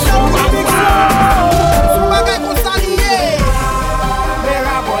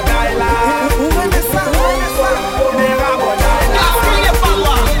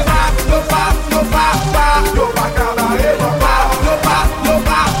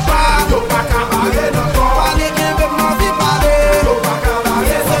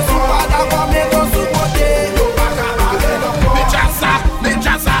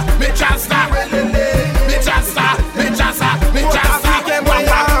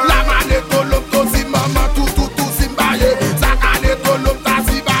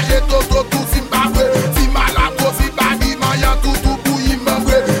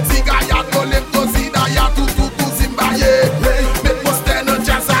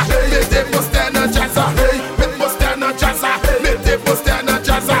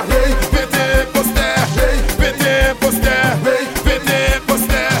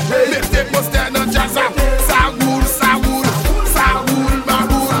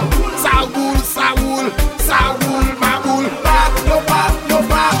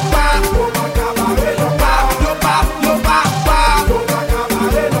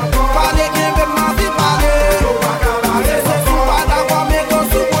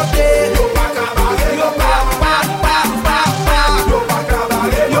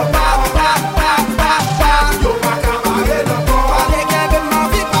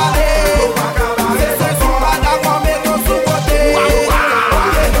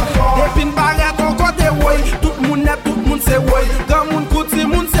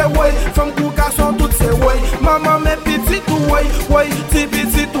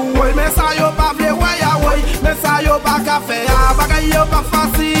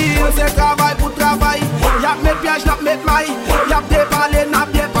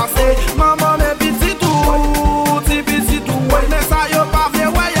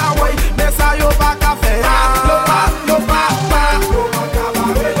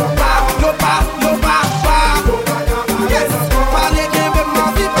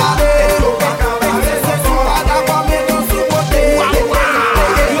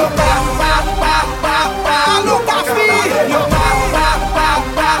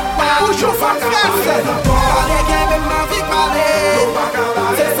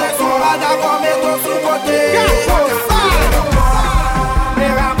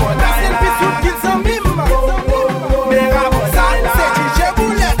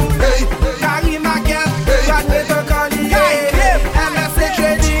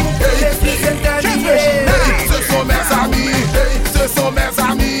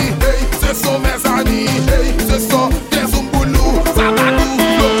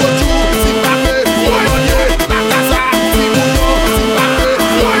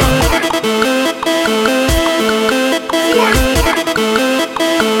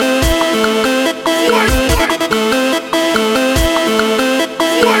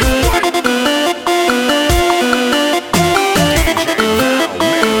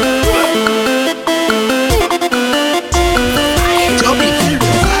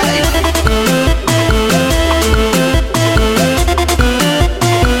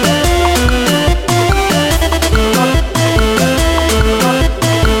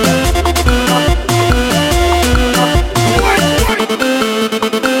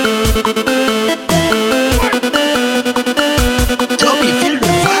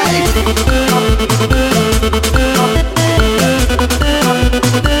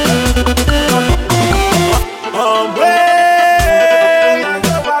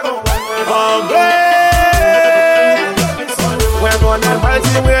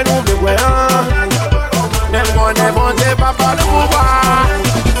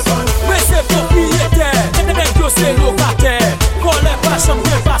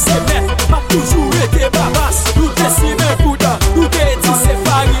 Toujours été babas, nous décimons un coup d'un, nous dédissons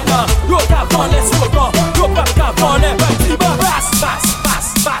farina, nous avons les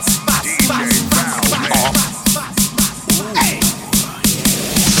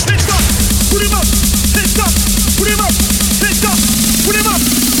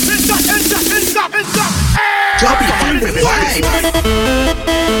Joby, feel the vibe.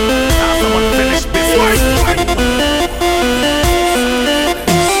 Now someone finish business.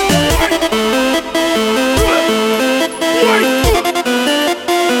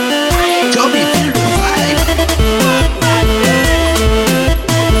 Joby, feel the vibe.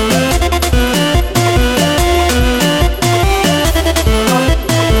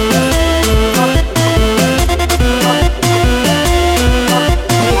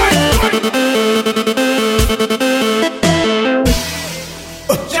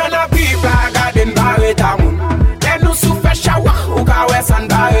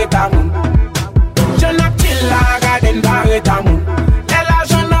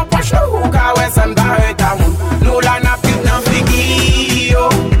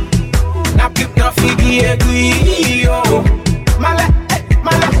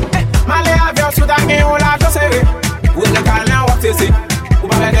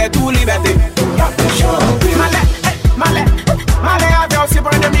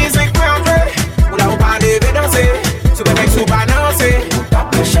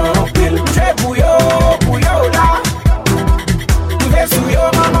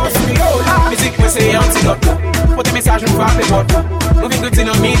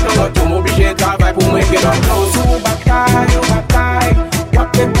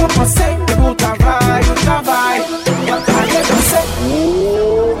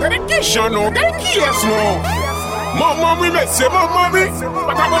 C'est mon mami,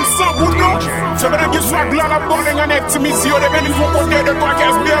 pas ta bonne sang pour nous. C'est vrai qu'il soit blanc la bonne en activité, on est venu pour côté de toi,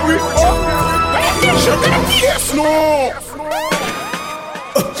 Casberry. Je t'ai yes, non.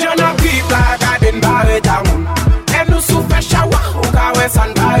 J'en ai pris plaga d'une barre d'amour. Elle nous souffre chawa, ou kawe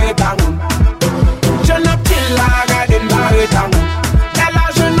san barre d'amour. J'en ai pris plaga d'une barre d'amour. Elle a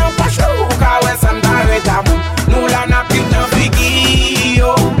je n'en pas chaud, ou kawe san barre d'amour. Nous là n'a plus d'un figi,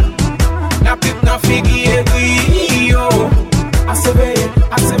 yo. N'a plus d'un figi et yo. Asebe,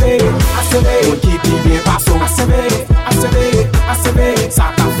 on qui bien passo. Asebe, ça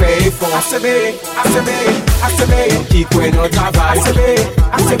t'a fait fort. Asebe, on qui croit notre travail.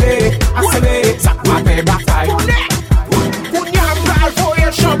 Asebe, ça t'a fait bataille. On y a pas le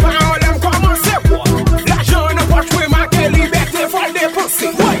foyer champagne, on l'aime commencer. L'argent ne peut jouer marquer liberté, faut le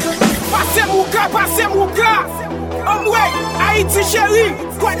dépenser. Passez mouka. Ouais, Haïti chéri,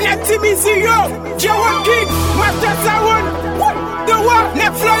 connect Timizio, J1 King, Master Sawan, The War,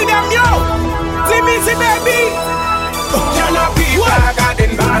 Net Florida Mio, Timizi baby. J'en ai pris plaga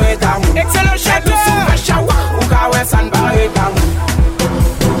d'une barre d'amour. Excellent chanteur. Nous chawa, ou kawe san barre d'amour.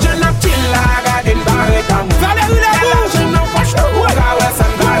 J'en ai pris plaga d'une barre d'amour. Valérie Labou. J'en ai pas chaud, ou kawe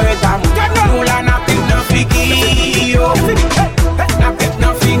san barre d'amour. Nous là n'a plus d'un figi, yo. N'a plus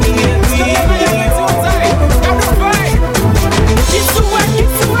d'un figi,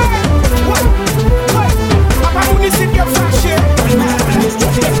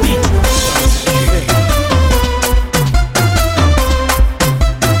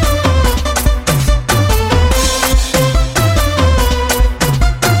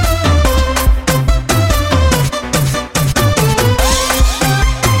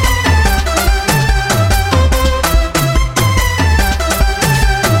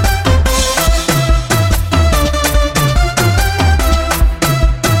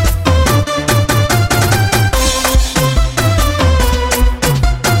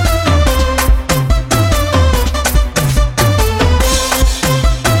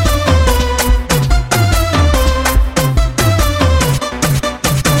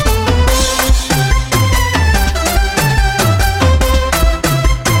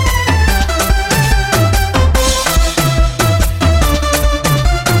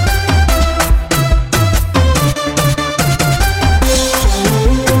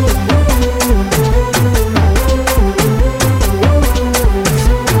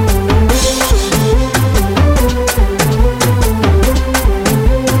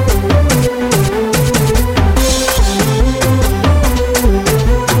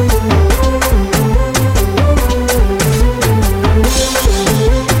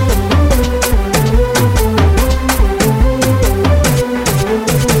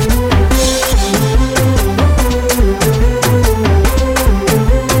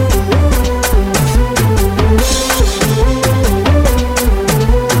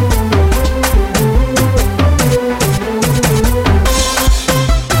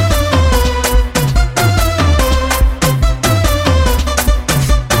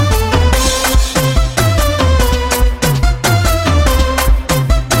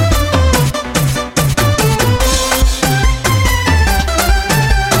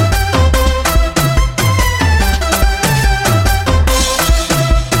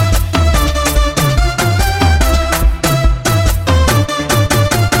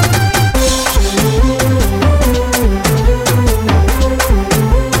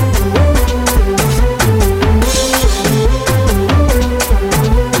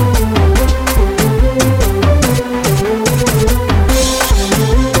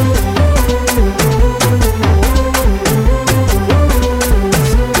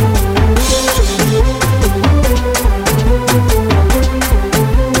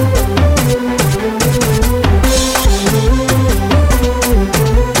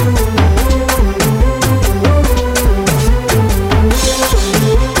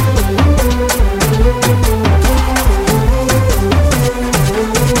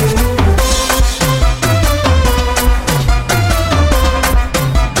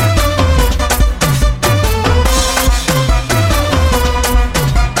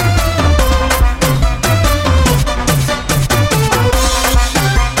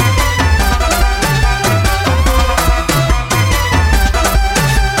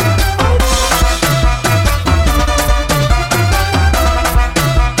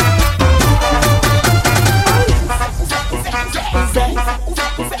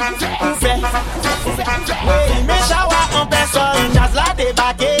 Oui, mes chawa en personne, jazz la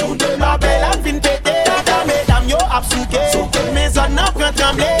débarqué. La belle a fin pété. Mesdames yo absouké. Mes zones n'en prennent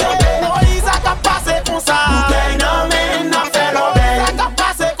tremblé. Moïse a qu'à passer comme ça. Bouteille non mais n'a fait l'obel. A qu'à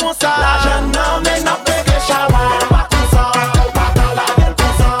passer comme ça. La jeune non mais n'a fait que chawa. Pas comme ça, pas dans la gueule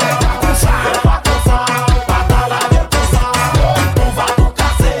comme ça. Pas comme ça, pas comme ça, pas dans la gueule comme ça. On va tout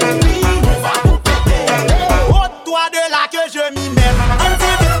casser, oui, on va tout péter. Au toit de là que je m'y mets. On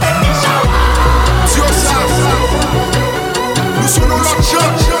dit vite que chawa. Nous sommes dans la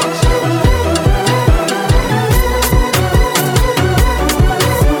church.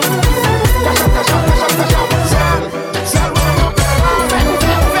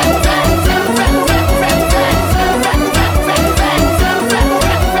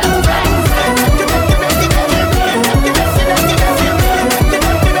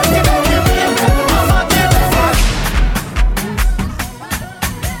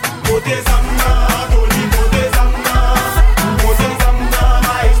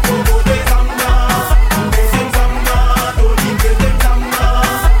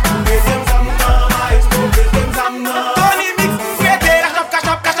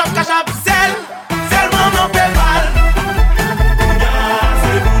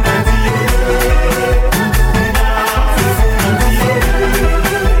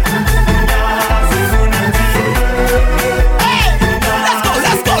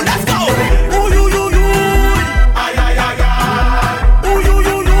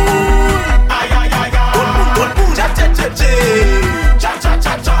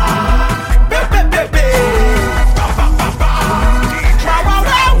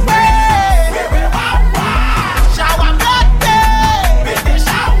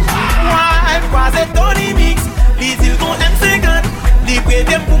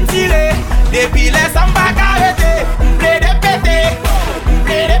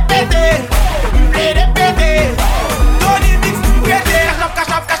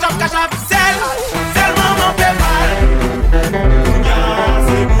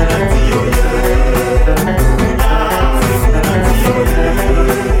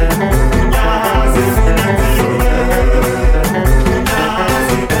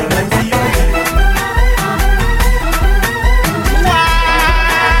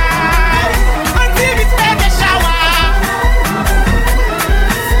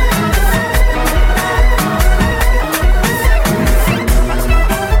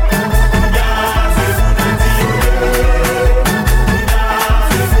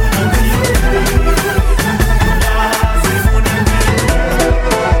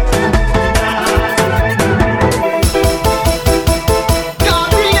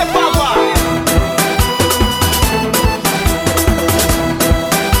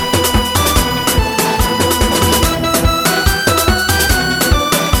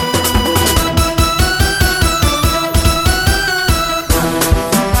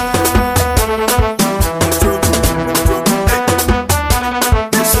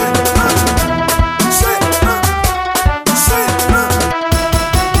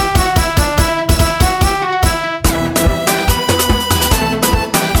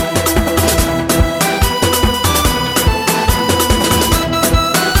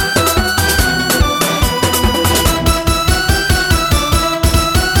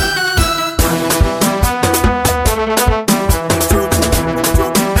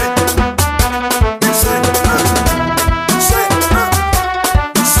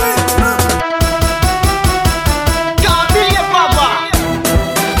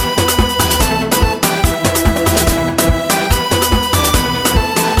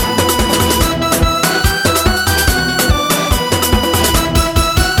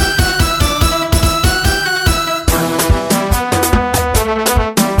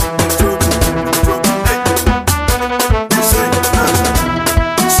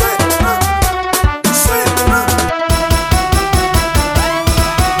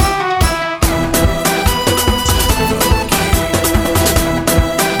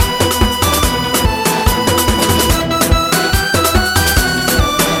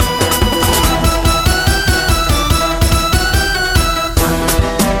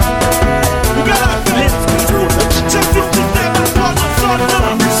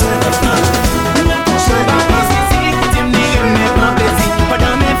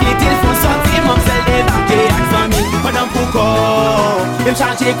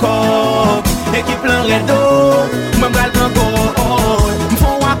 Chargé corps, équipe plein redo, même gal encore.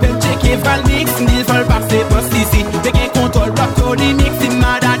 M'font appel checker Valmix, n'il veulent passer poste ici. Dès qu'il contrôle rap to the mix, il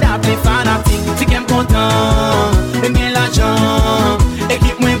m'a d'adapter fanatique. Si qu'elle content, et bien l'argent,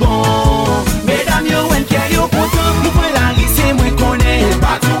 équipe moins bon. Mesdames yo, en yo content, nous prenons la risque, c'est moins connu.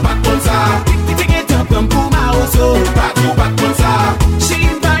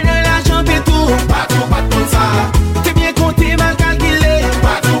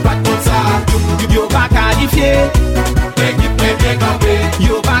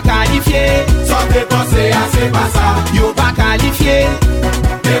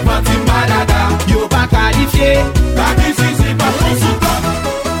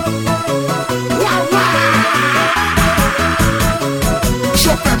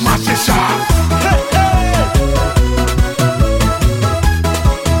 marcher ça.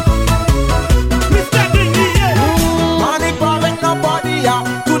 Money pas avec nobody,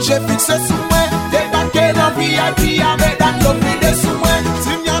 tout j'ai fixé sous moi. Débarqué dans VIP, avec Dan l'offre de sous moi.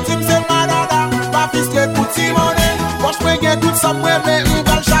 Tim c'est malada, pas fisclé pour Timonet. Moi je peux tout ça, mais on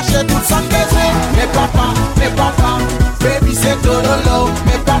va chercher tout ça besoin. Mais papa, baby c'est tololo.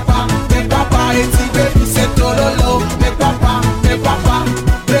 Mais papa, et ti baby c'est tololo. Mais papa,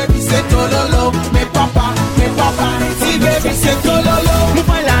 baby c'est tololo. Mais papa, et ti baby c'est tololo. Nous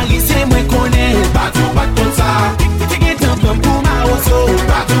pas la risée, moi connais. Pas comme ça. T'es temps pour ma osso.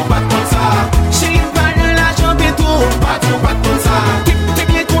 Pas comme ça. Chérie, pas de l'argent et tout. Pas comme ça. T'es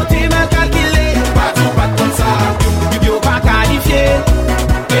bien compté, mal calculé. Pas comme ça. Yo pas qualifié.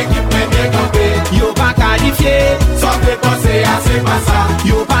 Équipe bien campé. Yo pas qualifié. Sans dépenser, c'est pas ça.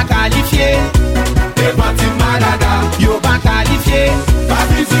 Yo pas qualifié. T'es parti malada. Yo pas qualifié. Pas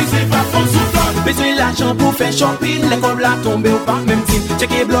busy, c'est pas ton souffle. Besoin l'argent pour faire shopping. Les comme la tombe ou pas même team.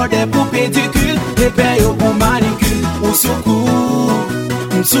 Checker blood pour pédicule. Les payes pour manicule. Ou secours.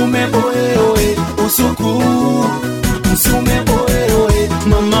 M'soume oé, ou secours. M'soume oé.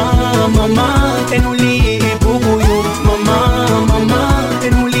 Maman, et nous lit pour bouillon. Maman, et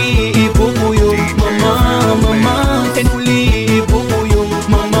nous lit pour bouillon. Maman, et nous lit pour bouillon.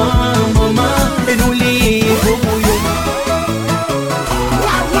 Maman, et nous lit pour bouillon.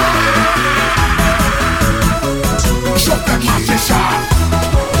 Je fais marcher ça.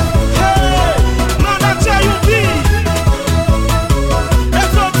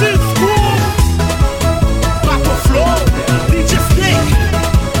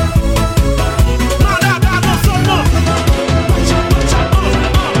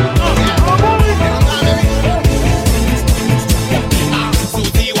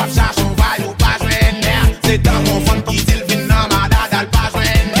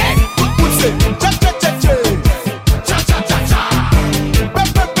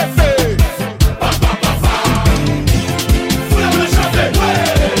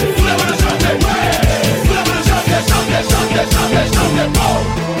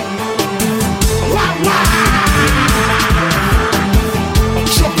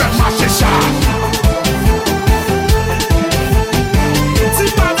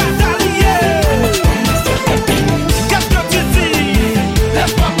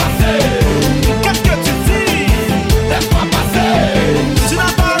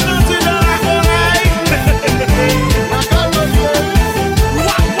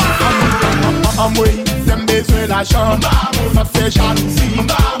 Ça fait jalousie,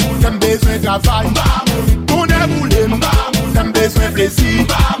 t'aimes besoin de travail, on est boulé, t'aimes besoin de plaisir,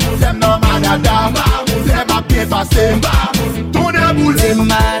 t'aimes non malada, t'aimes à bien passer, on est boulé.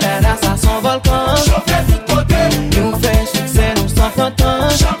 Malada, ça son volcan, chauffe de tout côté, nous fait succès, nous sans content,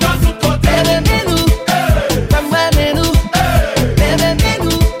 chauffe de tout côté, aimez-nous, aimez-nous,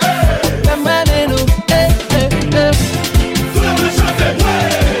 aimez-nous, aimez-nous, tout le monde chante, tout le monde chante,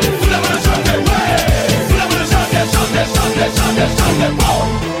 tout le monde chante,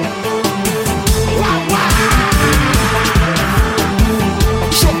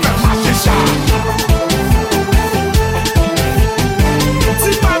 Je fais marcher ça.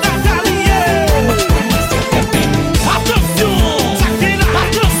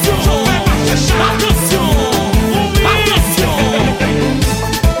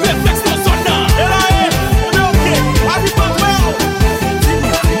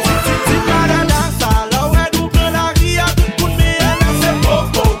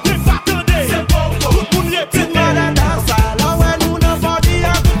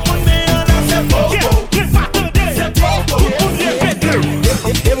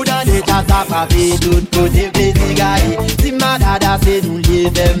 Pavé tout côté plaisir gaillé. Si ma dada c'est nous lier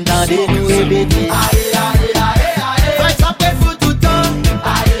même dans des nous répéter. Aïe, ça fait pour tout temps.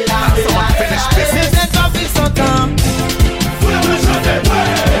 Aïe, mais c'est pas pris son temps. Vous le chantez, vous le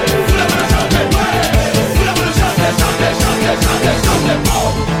chantez, vous le chantez.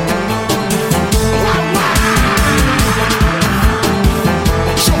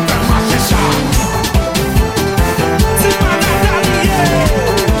 Je fais marcher ça.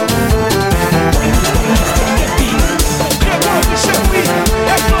 Check me,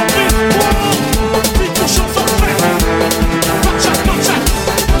 that's my big one.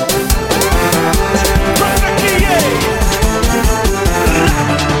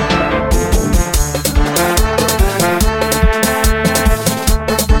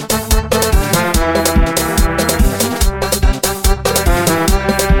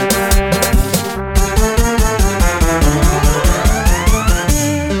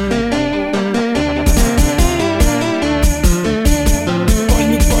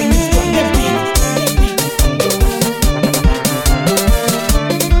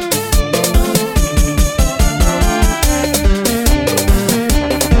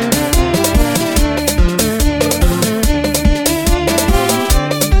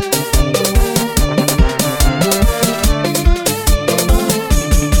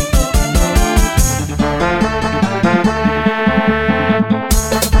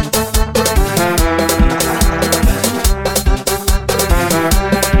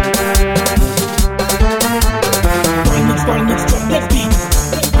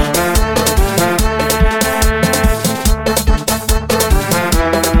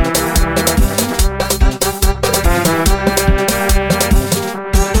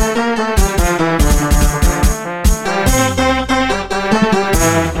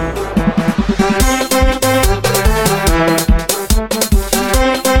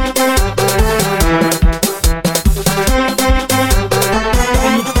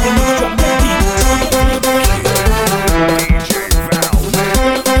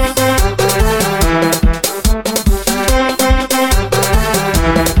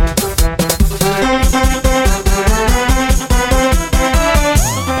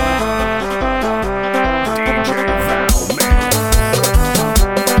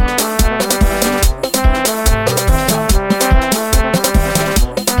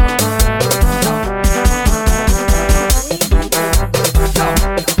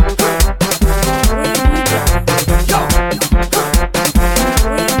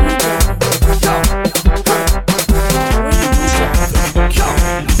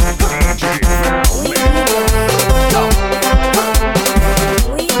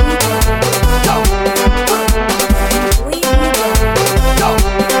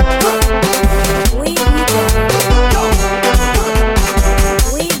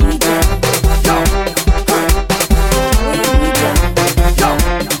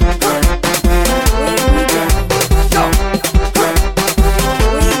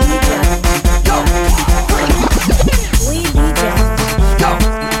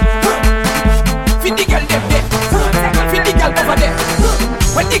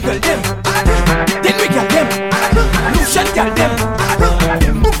 girl them, then we girl them, Lucian girl them.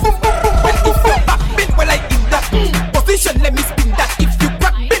 Boom boom boom boom. When if your back bend well I in that position, let me spin that. If you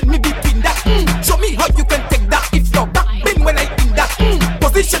back bend me between that, show me how you can take that. If your back bend well I in that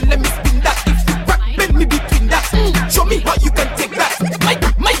position, let me spin that. If you back bend me between that, show me how you can take that.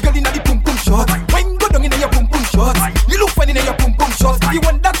 My girl inna the boom boom shot, wine go down inna your boom boom shot. You look funny inna your boom boom shot. You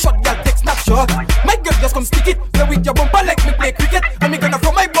want that shot, girl, take snapshot. My girl just come stick it, play with your bumper like me play cricket. And me gonna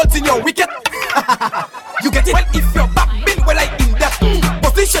throw my balls in your wicket. You get it? Well, if your back bend well I in that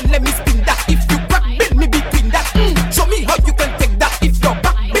position, let me spin that. If you back bend me between that, show me how you can take that. If your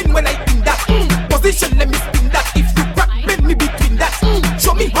back bend well I in that position, let me spin that. If you back bend me between that,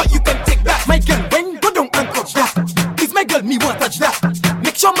 show me how you can take that. My girl, when go down and touch that, please my girl, me want touch that.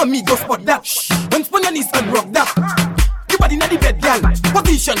 Make sure mommy go spot that. When spin your knees and rock that. Your body inna the bed, girl.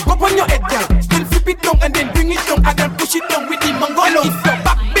 Position, go on your head, girl. Then flip it down and then bring it down and then push it down with the mango. Hello. If your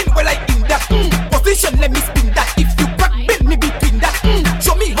back bend well I in that position, let me spin that. If you back bend me between that,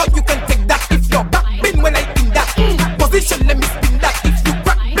 show me how you can take that. If your back bend well I in that position, let me spin that. If you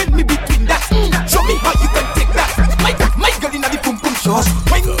back bend me between that, show me how you can take that. My girl inna the boom boom shots,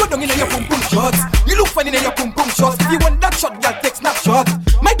 wine go down inna your boom boom shots. You look funny inna your boom boom shots. If you want that shot, girl, take snapshot.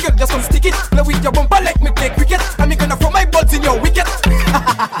 My girl just come stick it, play with your bumper like me play cricket. And me gonna throw my balls in your wicket.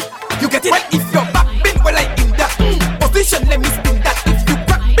 You get it? Well, if your back bend well I in that position, let me spin that. If you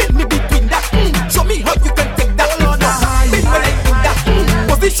back bend me between that, show me how you can take that. If your back bend well I in that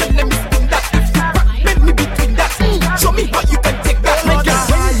position, let me spin that. If you back bend me between that, show me how you can take that. My girl,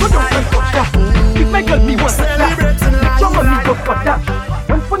 go down and touch that. If my girl me want that, show me go for that.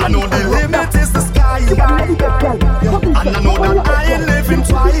 I know the limit is the sky, and I know that I ain't living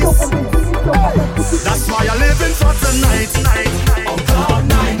twice. That's why I'm living for tonight. On cloud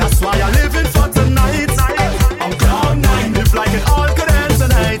nine. That's why I'm living for tonight. On cloud nine. Live like it all could end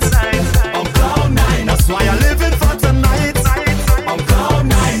tonight. On cloud nine. That's why I'm living for tonight. On cloud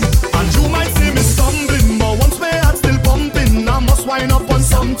nine. And you might see me stumbling, but once my heart's still pumping, I must wind up on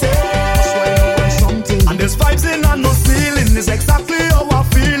something. And there's vibes in and no feeling. It's exactly how I'm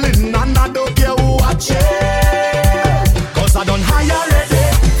feeling, and I don't care who watch it. Cause I don't high already.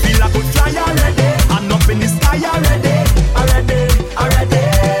 Feel I could fly already. I'm up in the sky already.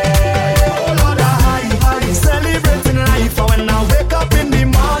 Oh Lord, I celebrating life. And when I wake up in the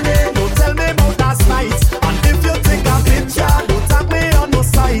morning, don't tell me about last night. And if you take a picture, don't tag me on no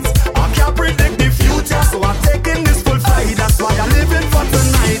site. I can't predict the future, so I'm taking this full flight. That's why I'm living for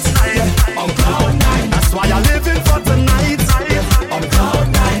tonight. On cloud nine. That's why I'm living for tonight. On cloud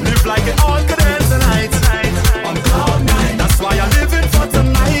nine. Live like it all could end tonight. On cloud nine. That's why I'm living for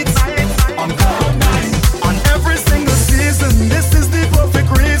tonight. On cloud nine. And every single season, this is the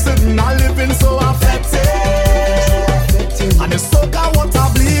perfect reason I'm living so affected. And it's soca water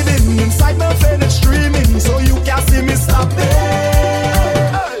bleeding inside my vein, it's streaming, so you can't see me stopping.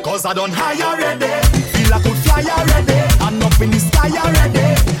 Cause I don't high already. Feel I could fly already. I'm up in the sky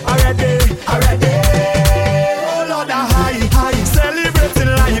already. Oh Lord, I high,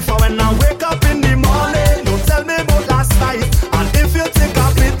 celebrating life. And when I wake up in the morning, don't tell me about last night. And if you take a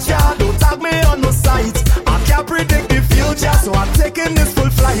picture, don't tag me on no site. I can't predict the future, so I'm taking this full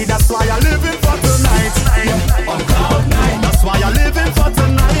flight. That's why I'm living for tonight. On cloud nine. That's why I'm living for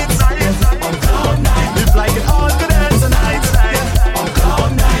tonight. On cloud nine. Live like it all could end tonight. On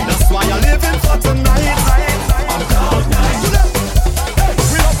cloud nine. That's why I'm living for tonight. On cloud nine.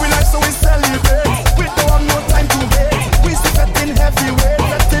 We love we life, so we celebrate. We don't have no time to wait. We still getting heavyweight.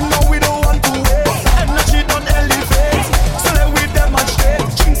 Letting know we don't want to wait. Energy don't elevate, so let we demonstrate.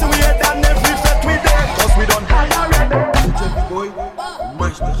 Drinks we head and every fete we did. Cause we don't high already.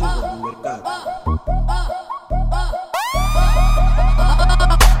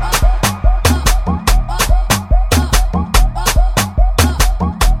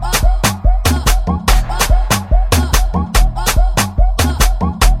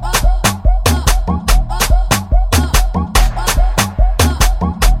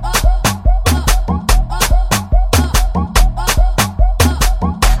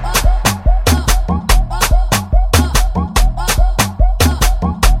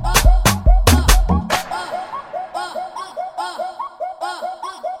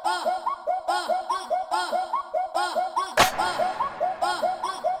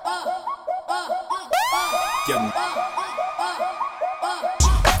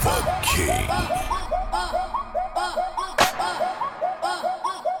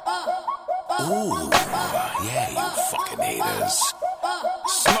 Ooh, yeah, you fucking haters.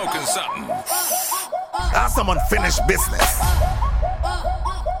 Smoking something. That's some unfinished business.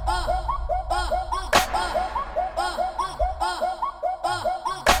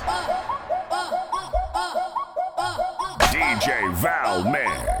 DJ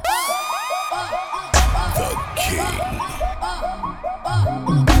Valmix, the king.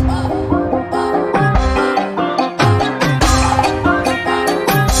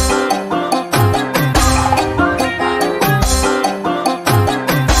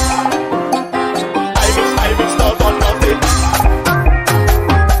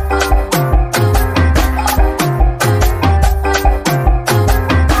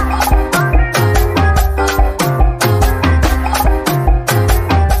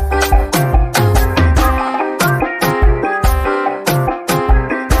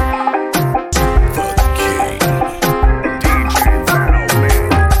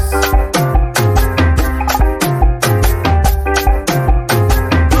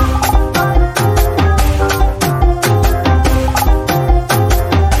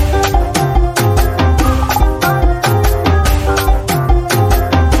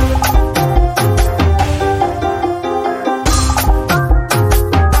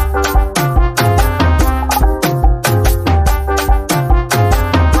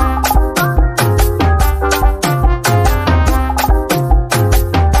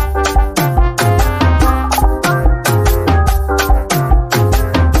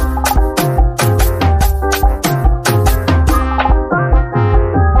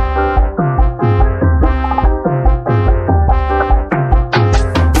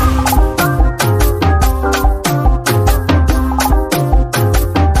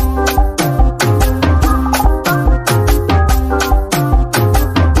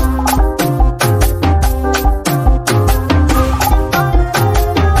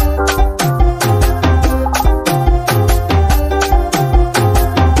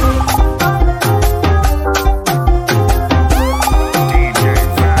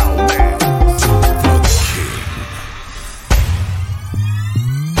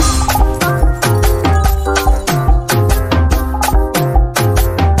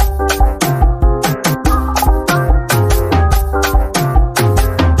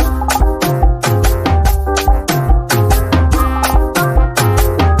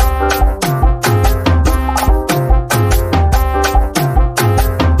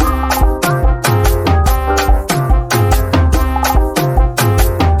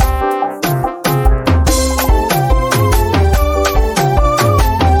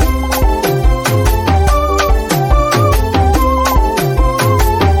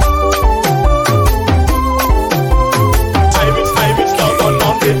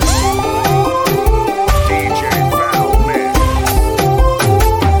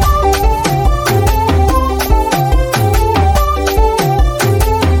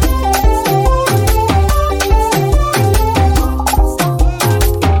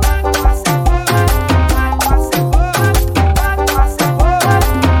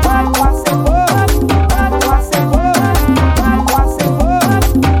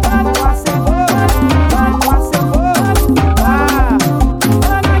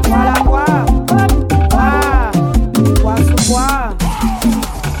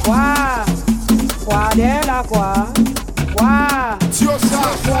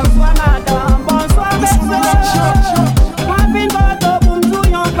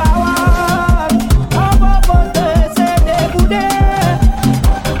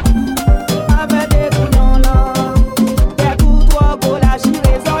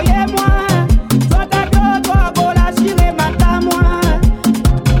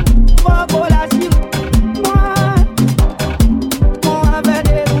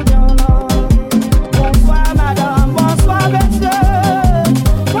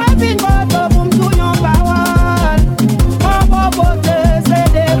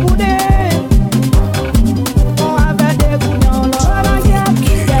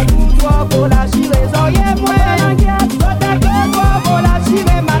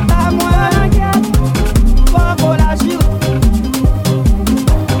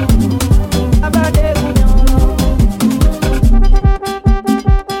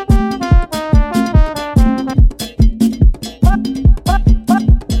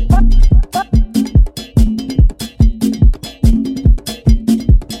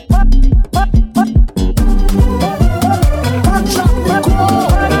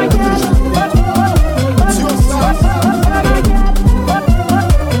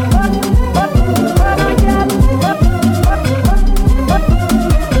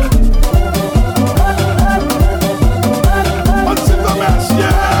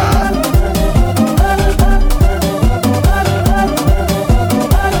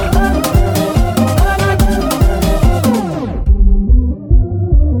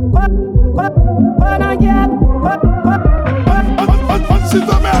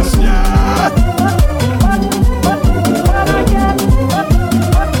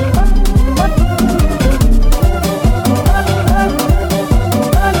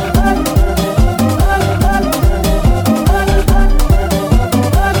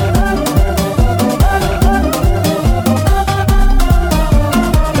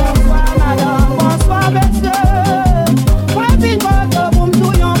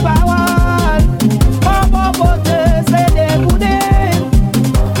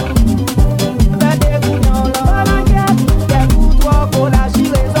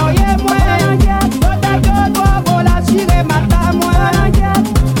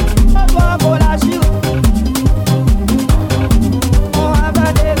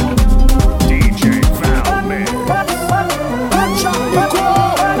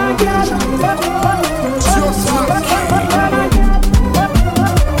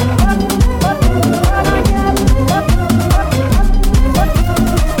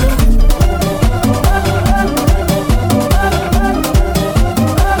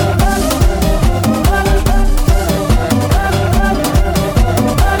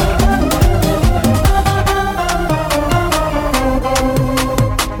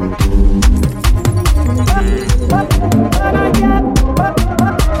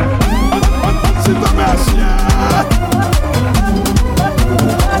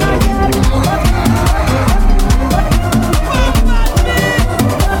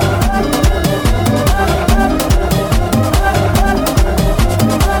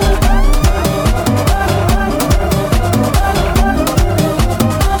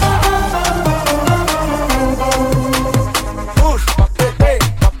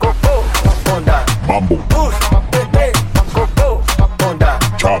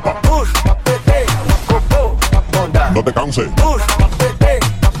 canse.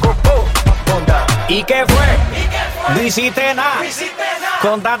 ¿Y qué fue? No hiciste nada.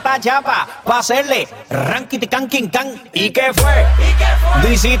 Con tanta chapa pa' hacerle ranquiti can king can. ¿Y qué fue? No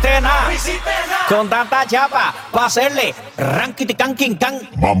hiciste nada. Con tanta chapa pa' hacerle ranquiti can king can.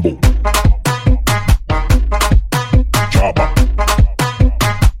 Mambo. Chapa.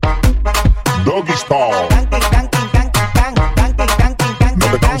 Doggy style. No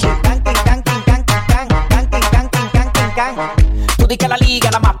te canses. Tú di que la liga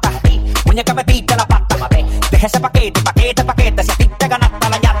la mata. Muñeca metiste la pata. Deja ese paquete. Si a ti te ganaste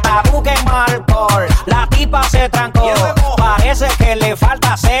la ñata. Busque mal por la tipa se trancó. Parece que le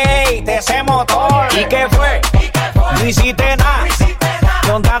falta aceite ese motor. ¿Y qué fue? No hiciste nada.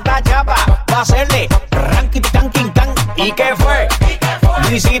 Con tanta chapa pa' hacerle ranking can king can. ¿Y qué fue?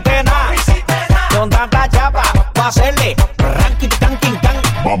 No hiciste nada. Con tanta chapa pa' hacerle ranking can king can.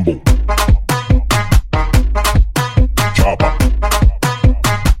 Mambo. Chapa.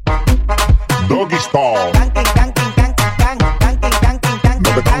 Doggy style. No te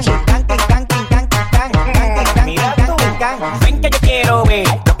canses. Mira tú, ven que yo quiero ver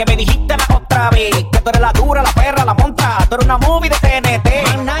lo que me dijiste la otra vez. Que tú eres la dura, la perra, la monta. Tú eres una movie de TNT.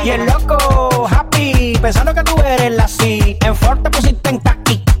 Y el loco happy, pensando que tú eres la C. En Ford te pusiste en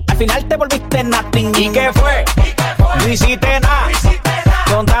taqui. Al final te volviste nothing. ¿Y qué fue? No hiciste nada.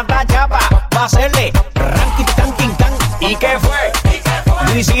 Con tanta chapa pa' hacerle ranking can king can. ¿Y qué fue?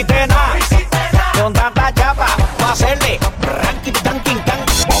 No hiciste nada. Con tanta chapa pa' hacerle ranking can king can.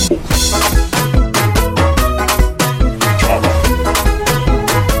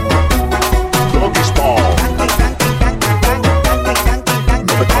 Doggy style.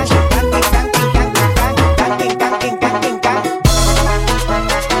 No te canses.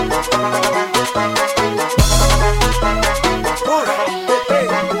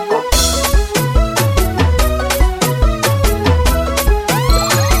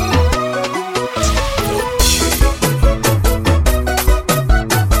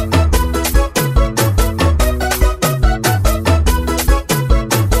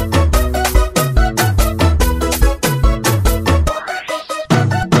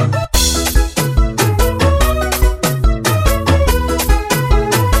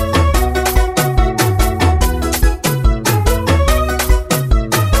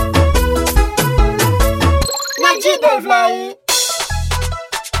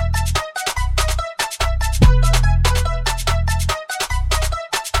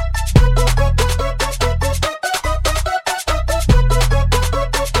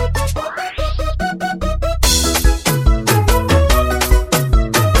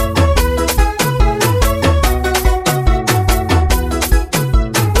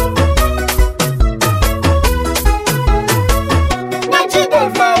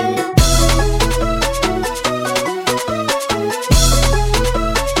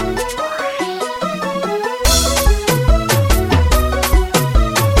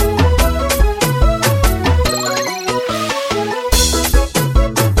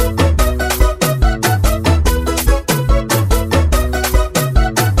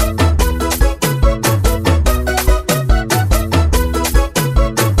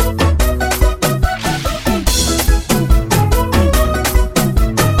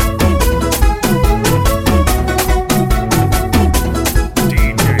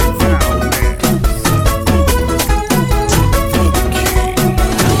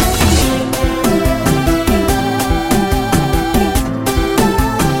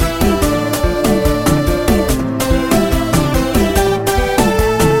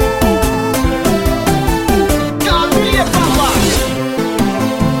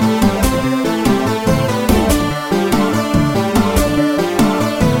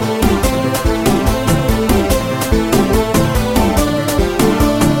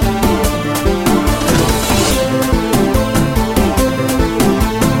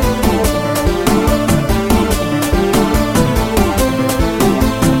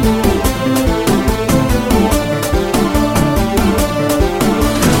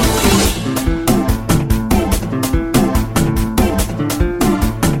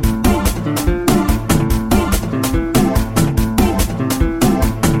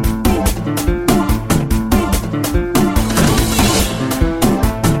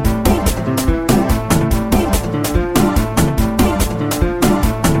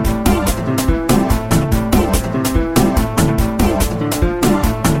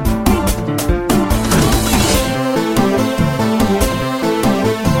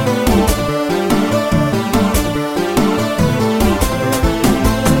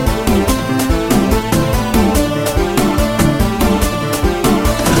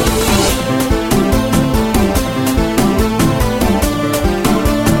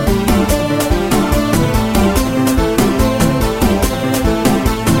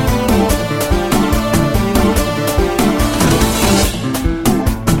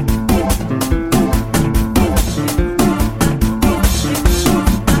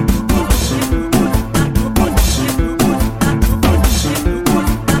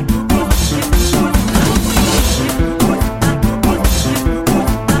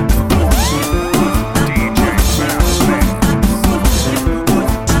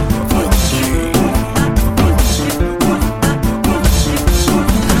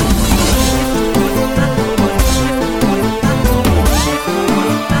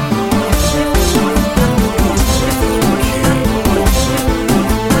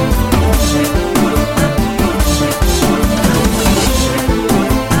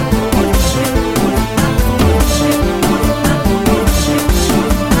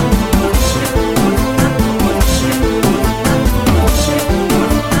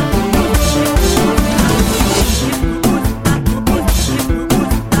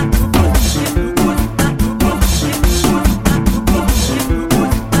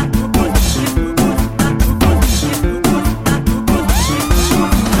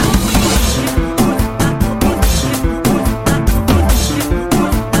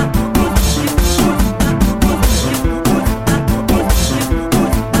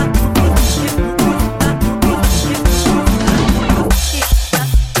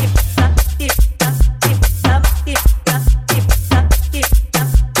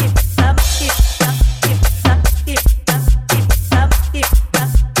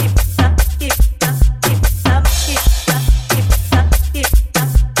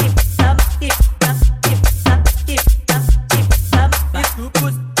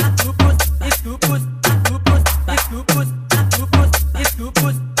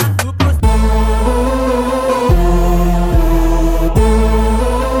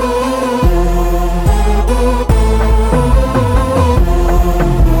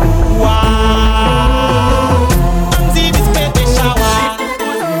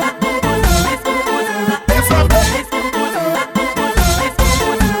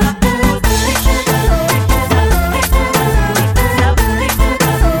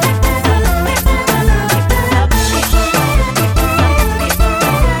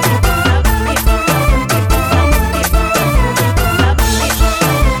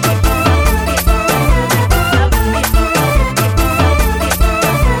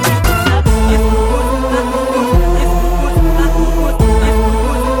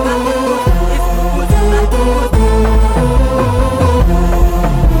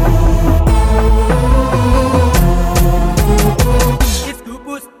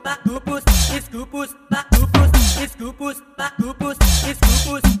 Backupus, it's Kupus, Backupus, it's Kupus, Backupus, it's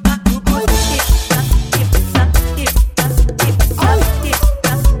Kupus, Backupus,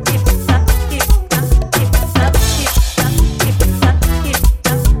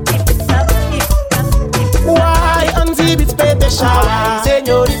 Why Andy Beats pété shower,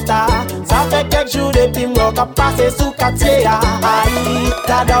 señorita. Ça fait quelques jours depuis moi qu'a passé sous quartier. Aïe,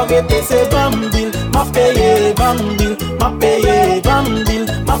 ta dog était c'est bambil, m'a payé bambil, m'a payé bambil,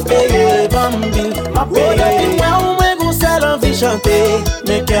 m'a payé bambil, m'a payé. Moi ou moi seul envie chanter,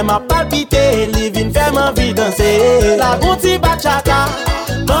 mais qu'elle m'a palpité, living fait m'envie danser. La gonti bachata,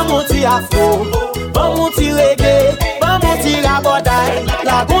 bon mon ti afro, bon mon ti reggae, bon mon ti raboday.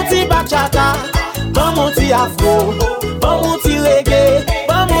 La gonti bachata, bon mon ti afro, bon mon ti reggae,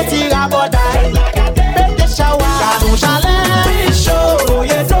 bon mon ti raboday. Pété shower, gadon chalet, chaud,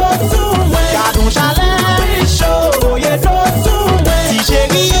 y'a d'eau sous moi. Gadon chalet, chaud, y'a d'eau sous moi. Si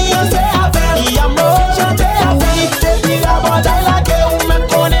chérie, c'est avec, y'a mot, chanter avec. Depuis raboday la gueule, ou même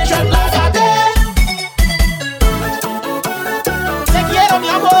connaît, je la garder. C'est qui est mi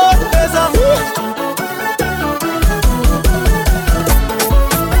amor, mes amis.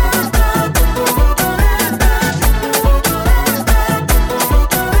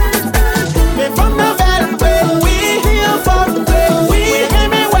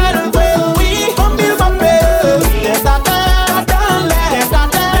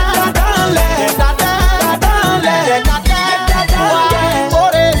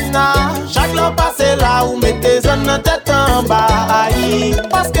 Tête en bas,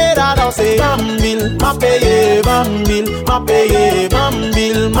 parce que la danse est bambil, m'a payé bambil, m'a payé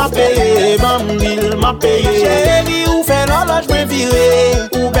bambil, m'a payé bambil, m'a payé. Chérie, ou fait l'horloge me virer,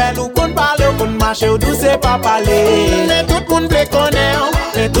 ou belle ou qu'on parle, ou qu'on marche, ou douce pas parler. Mais tout le monde veut connaître,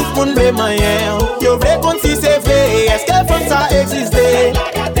 mais tout le monde veut moyen. Yo veut qu'on si c'est vrai, est-ce que fun ça existe?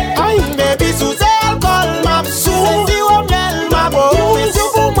 Aïe, baby, sous c'est alcool, ma sous, si au miel, ma beau, si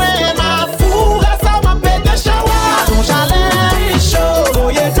vous moi, ma fou, là ça m'a pété shower. Gadon chalet, chaud,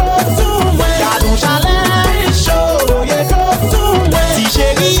 y'a d'eau sous moi. Gadon chalet, chaud, y'a d'eau sous moi. Si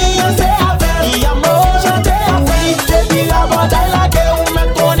chérie, c'est avec, y'a mot, chanter avec. Depuis la bataille, la guerre, ou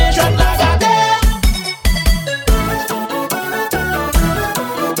même connaît, je la garder.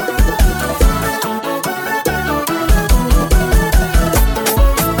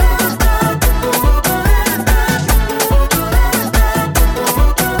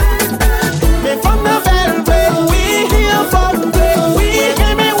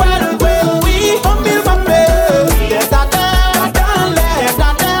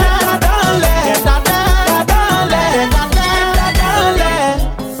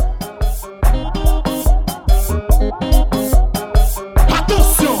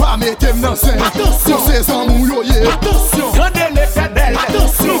 Attention, ces amours yo ye. Attention, rendez l'éternel.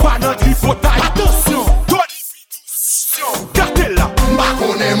 Attention, va notre hypothèque. Attention, attention, gardez là. M'a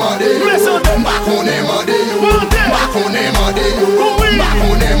connaît mandé yo. M'a connaît mandé yo. M'a connaît mandé yo. M'a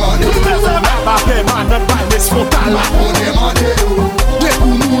connaît mandé yo. M'a fait manette par les frontales. M'a connaît mandé yo. Les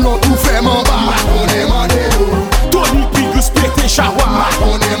pour nous l'ont tout fait m'en bas. M'a connaît mandé yo. Tony Pigus pété chawa. M'a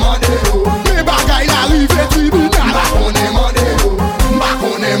connaît mandé yo. Les bagailles l'arrivée tribunal. M'a connaît mandé yo. M'a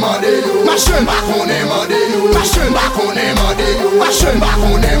connaît mandé yo. Machin, m'a connaît mandé yo. Machin, m'a connaît mandé yo. Machin, m'a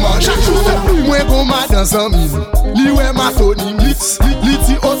connaît mandé yo. Chaque jour c'est plus moins qu'on m'a dans un mille. Li ouais ma Tony Mix. Li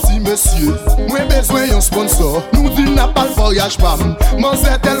dit aussi monsieur. Moi besoin d'un sponsor. Nous dit n'a pas le voyage pam. M'en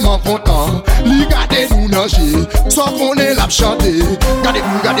c'est tellement content. Li gardez nous nager. Sans qu'on est là chanter.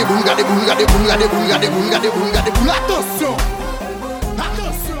 Gardez-vous, gardez-vous, gardez-vous, gardez-vous, gardez-vous, gardez-vous, gardez-vous, gardez-vous. Attention.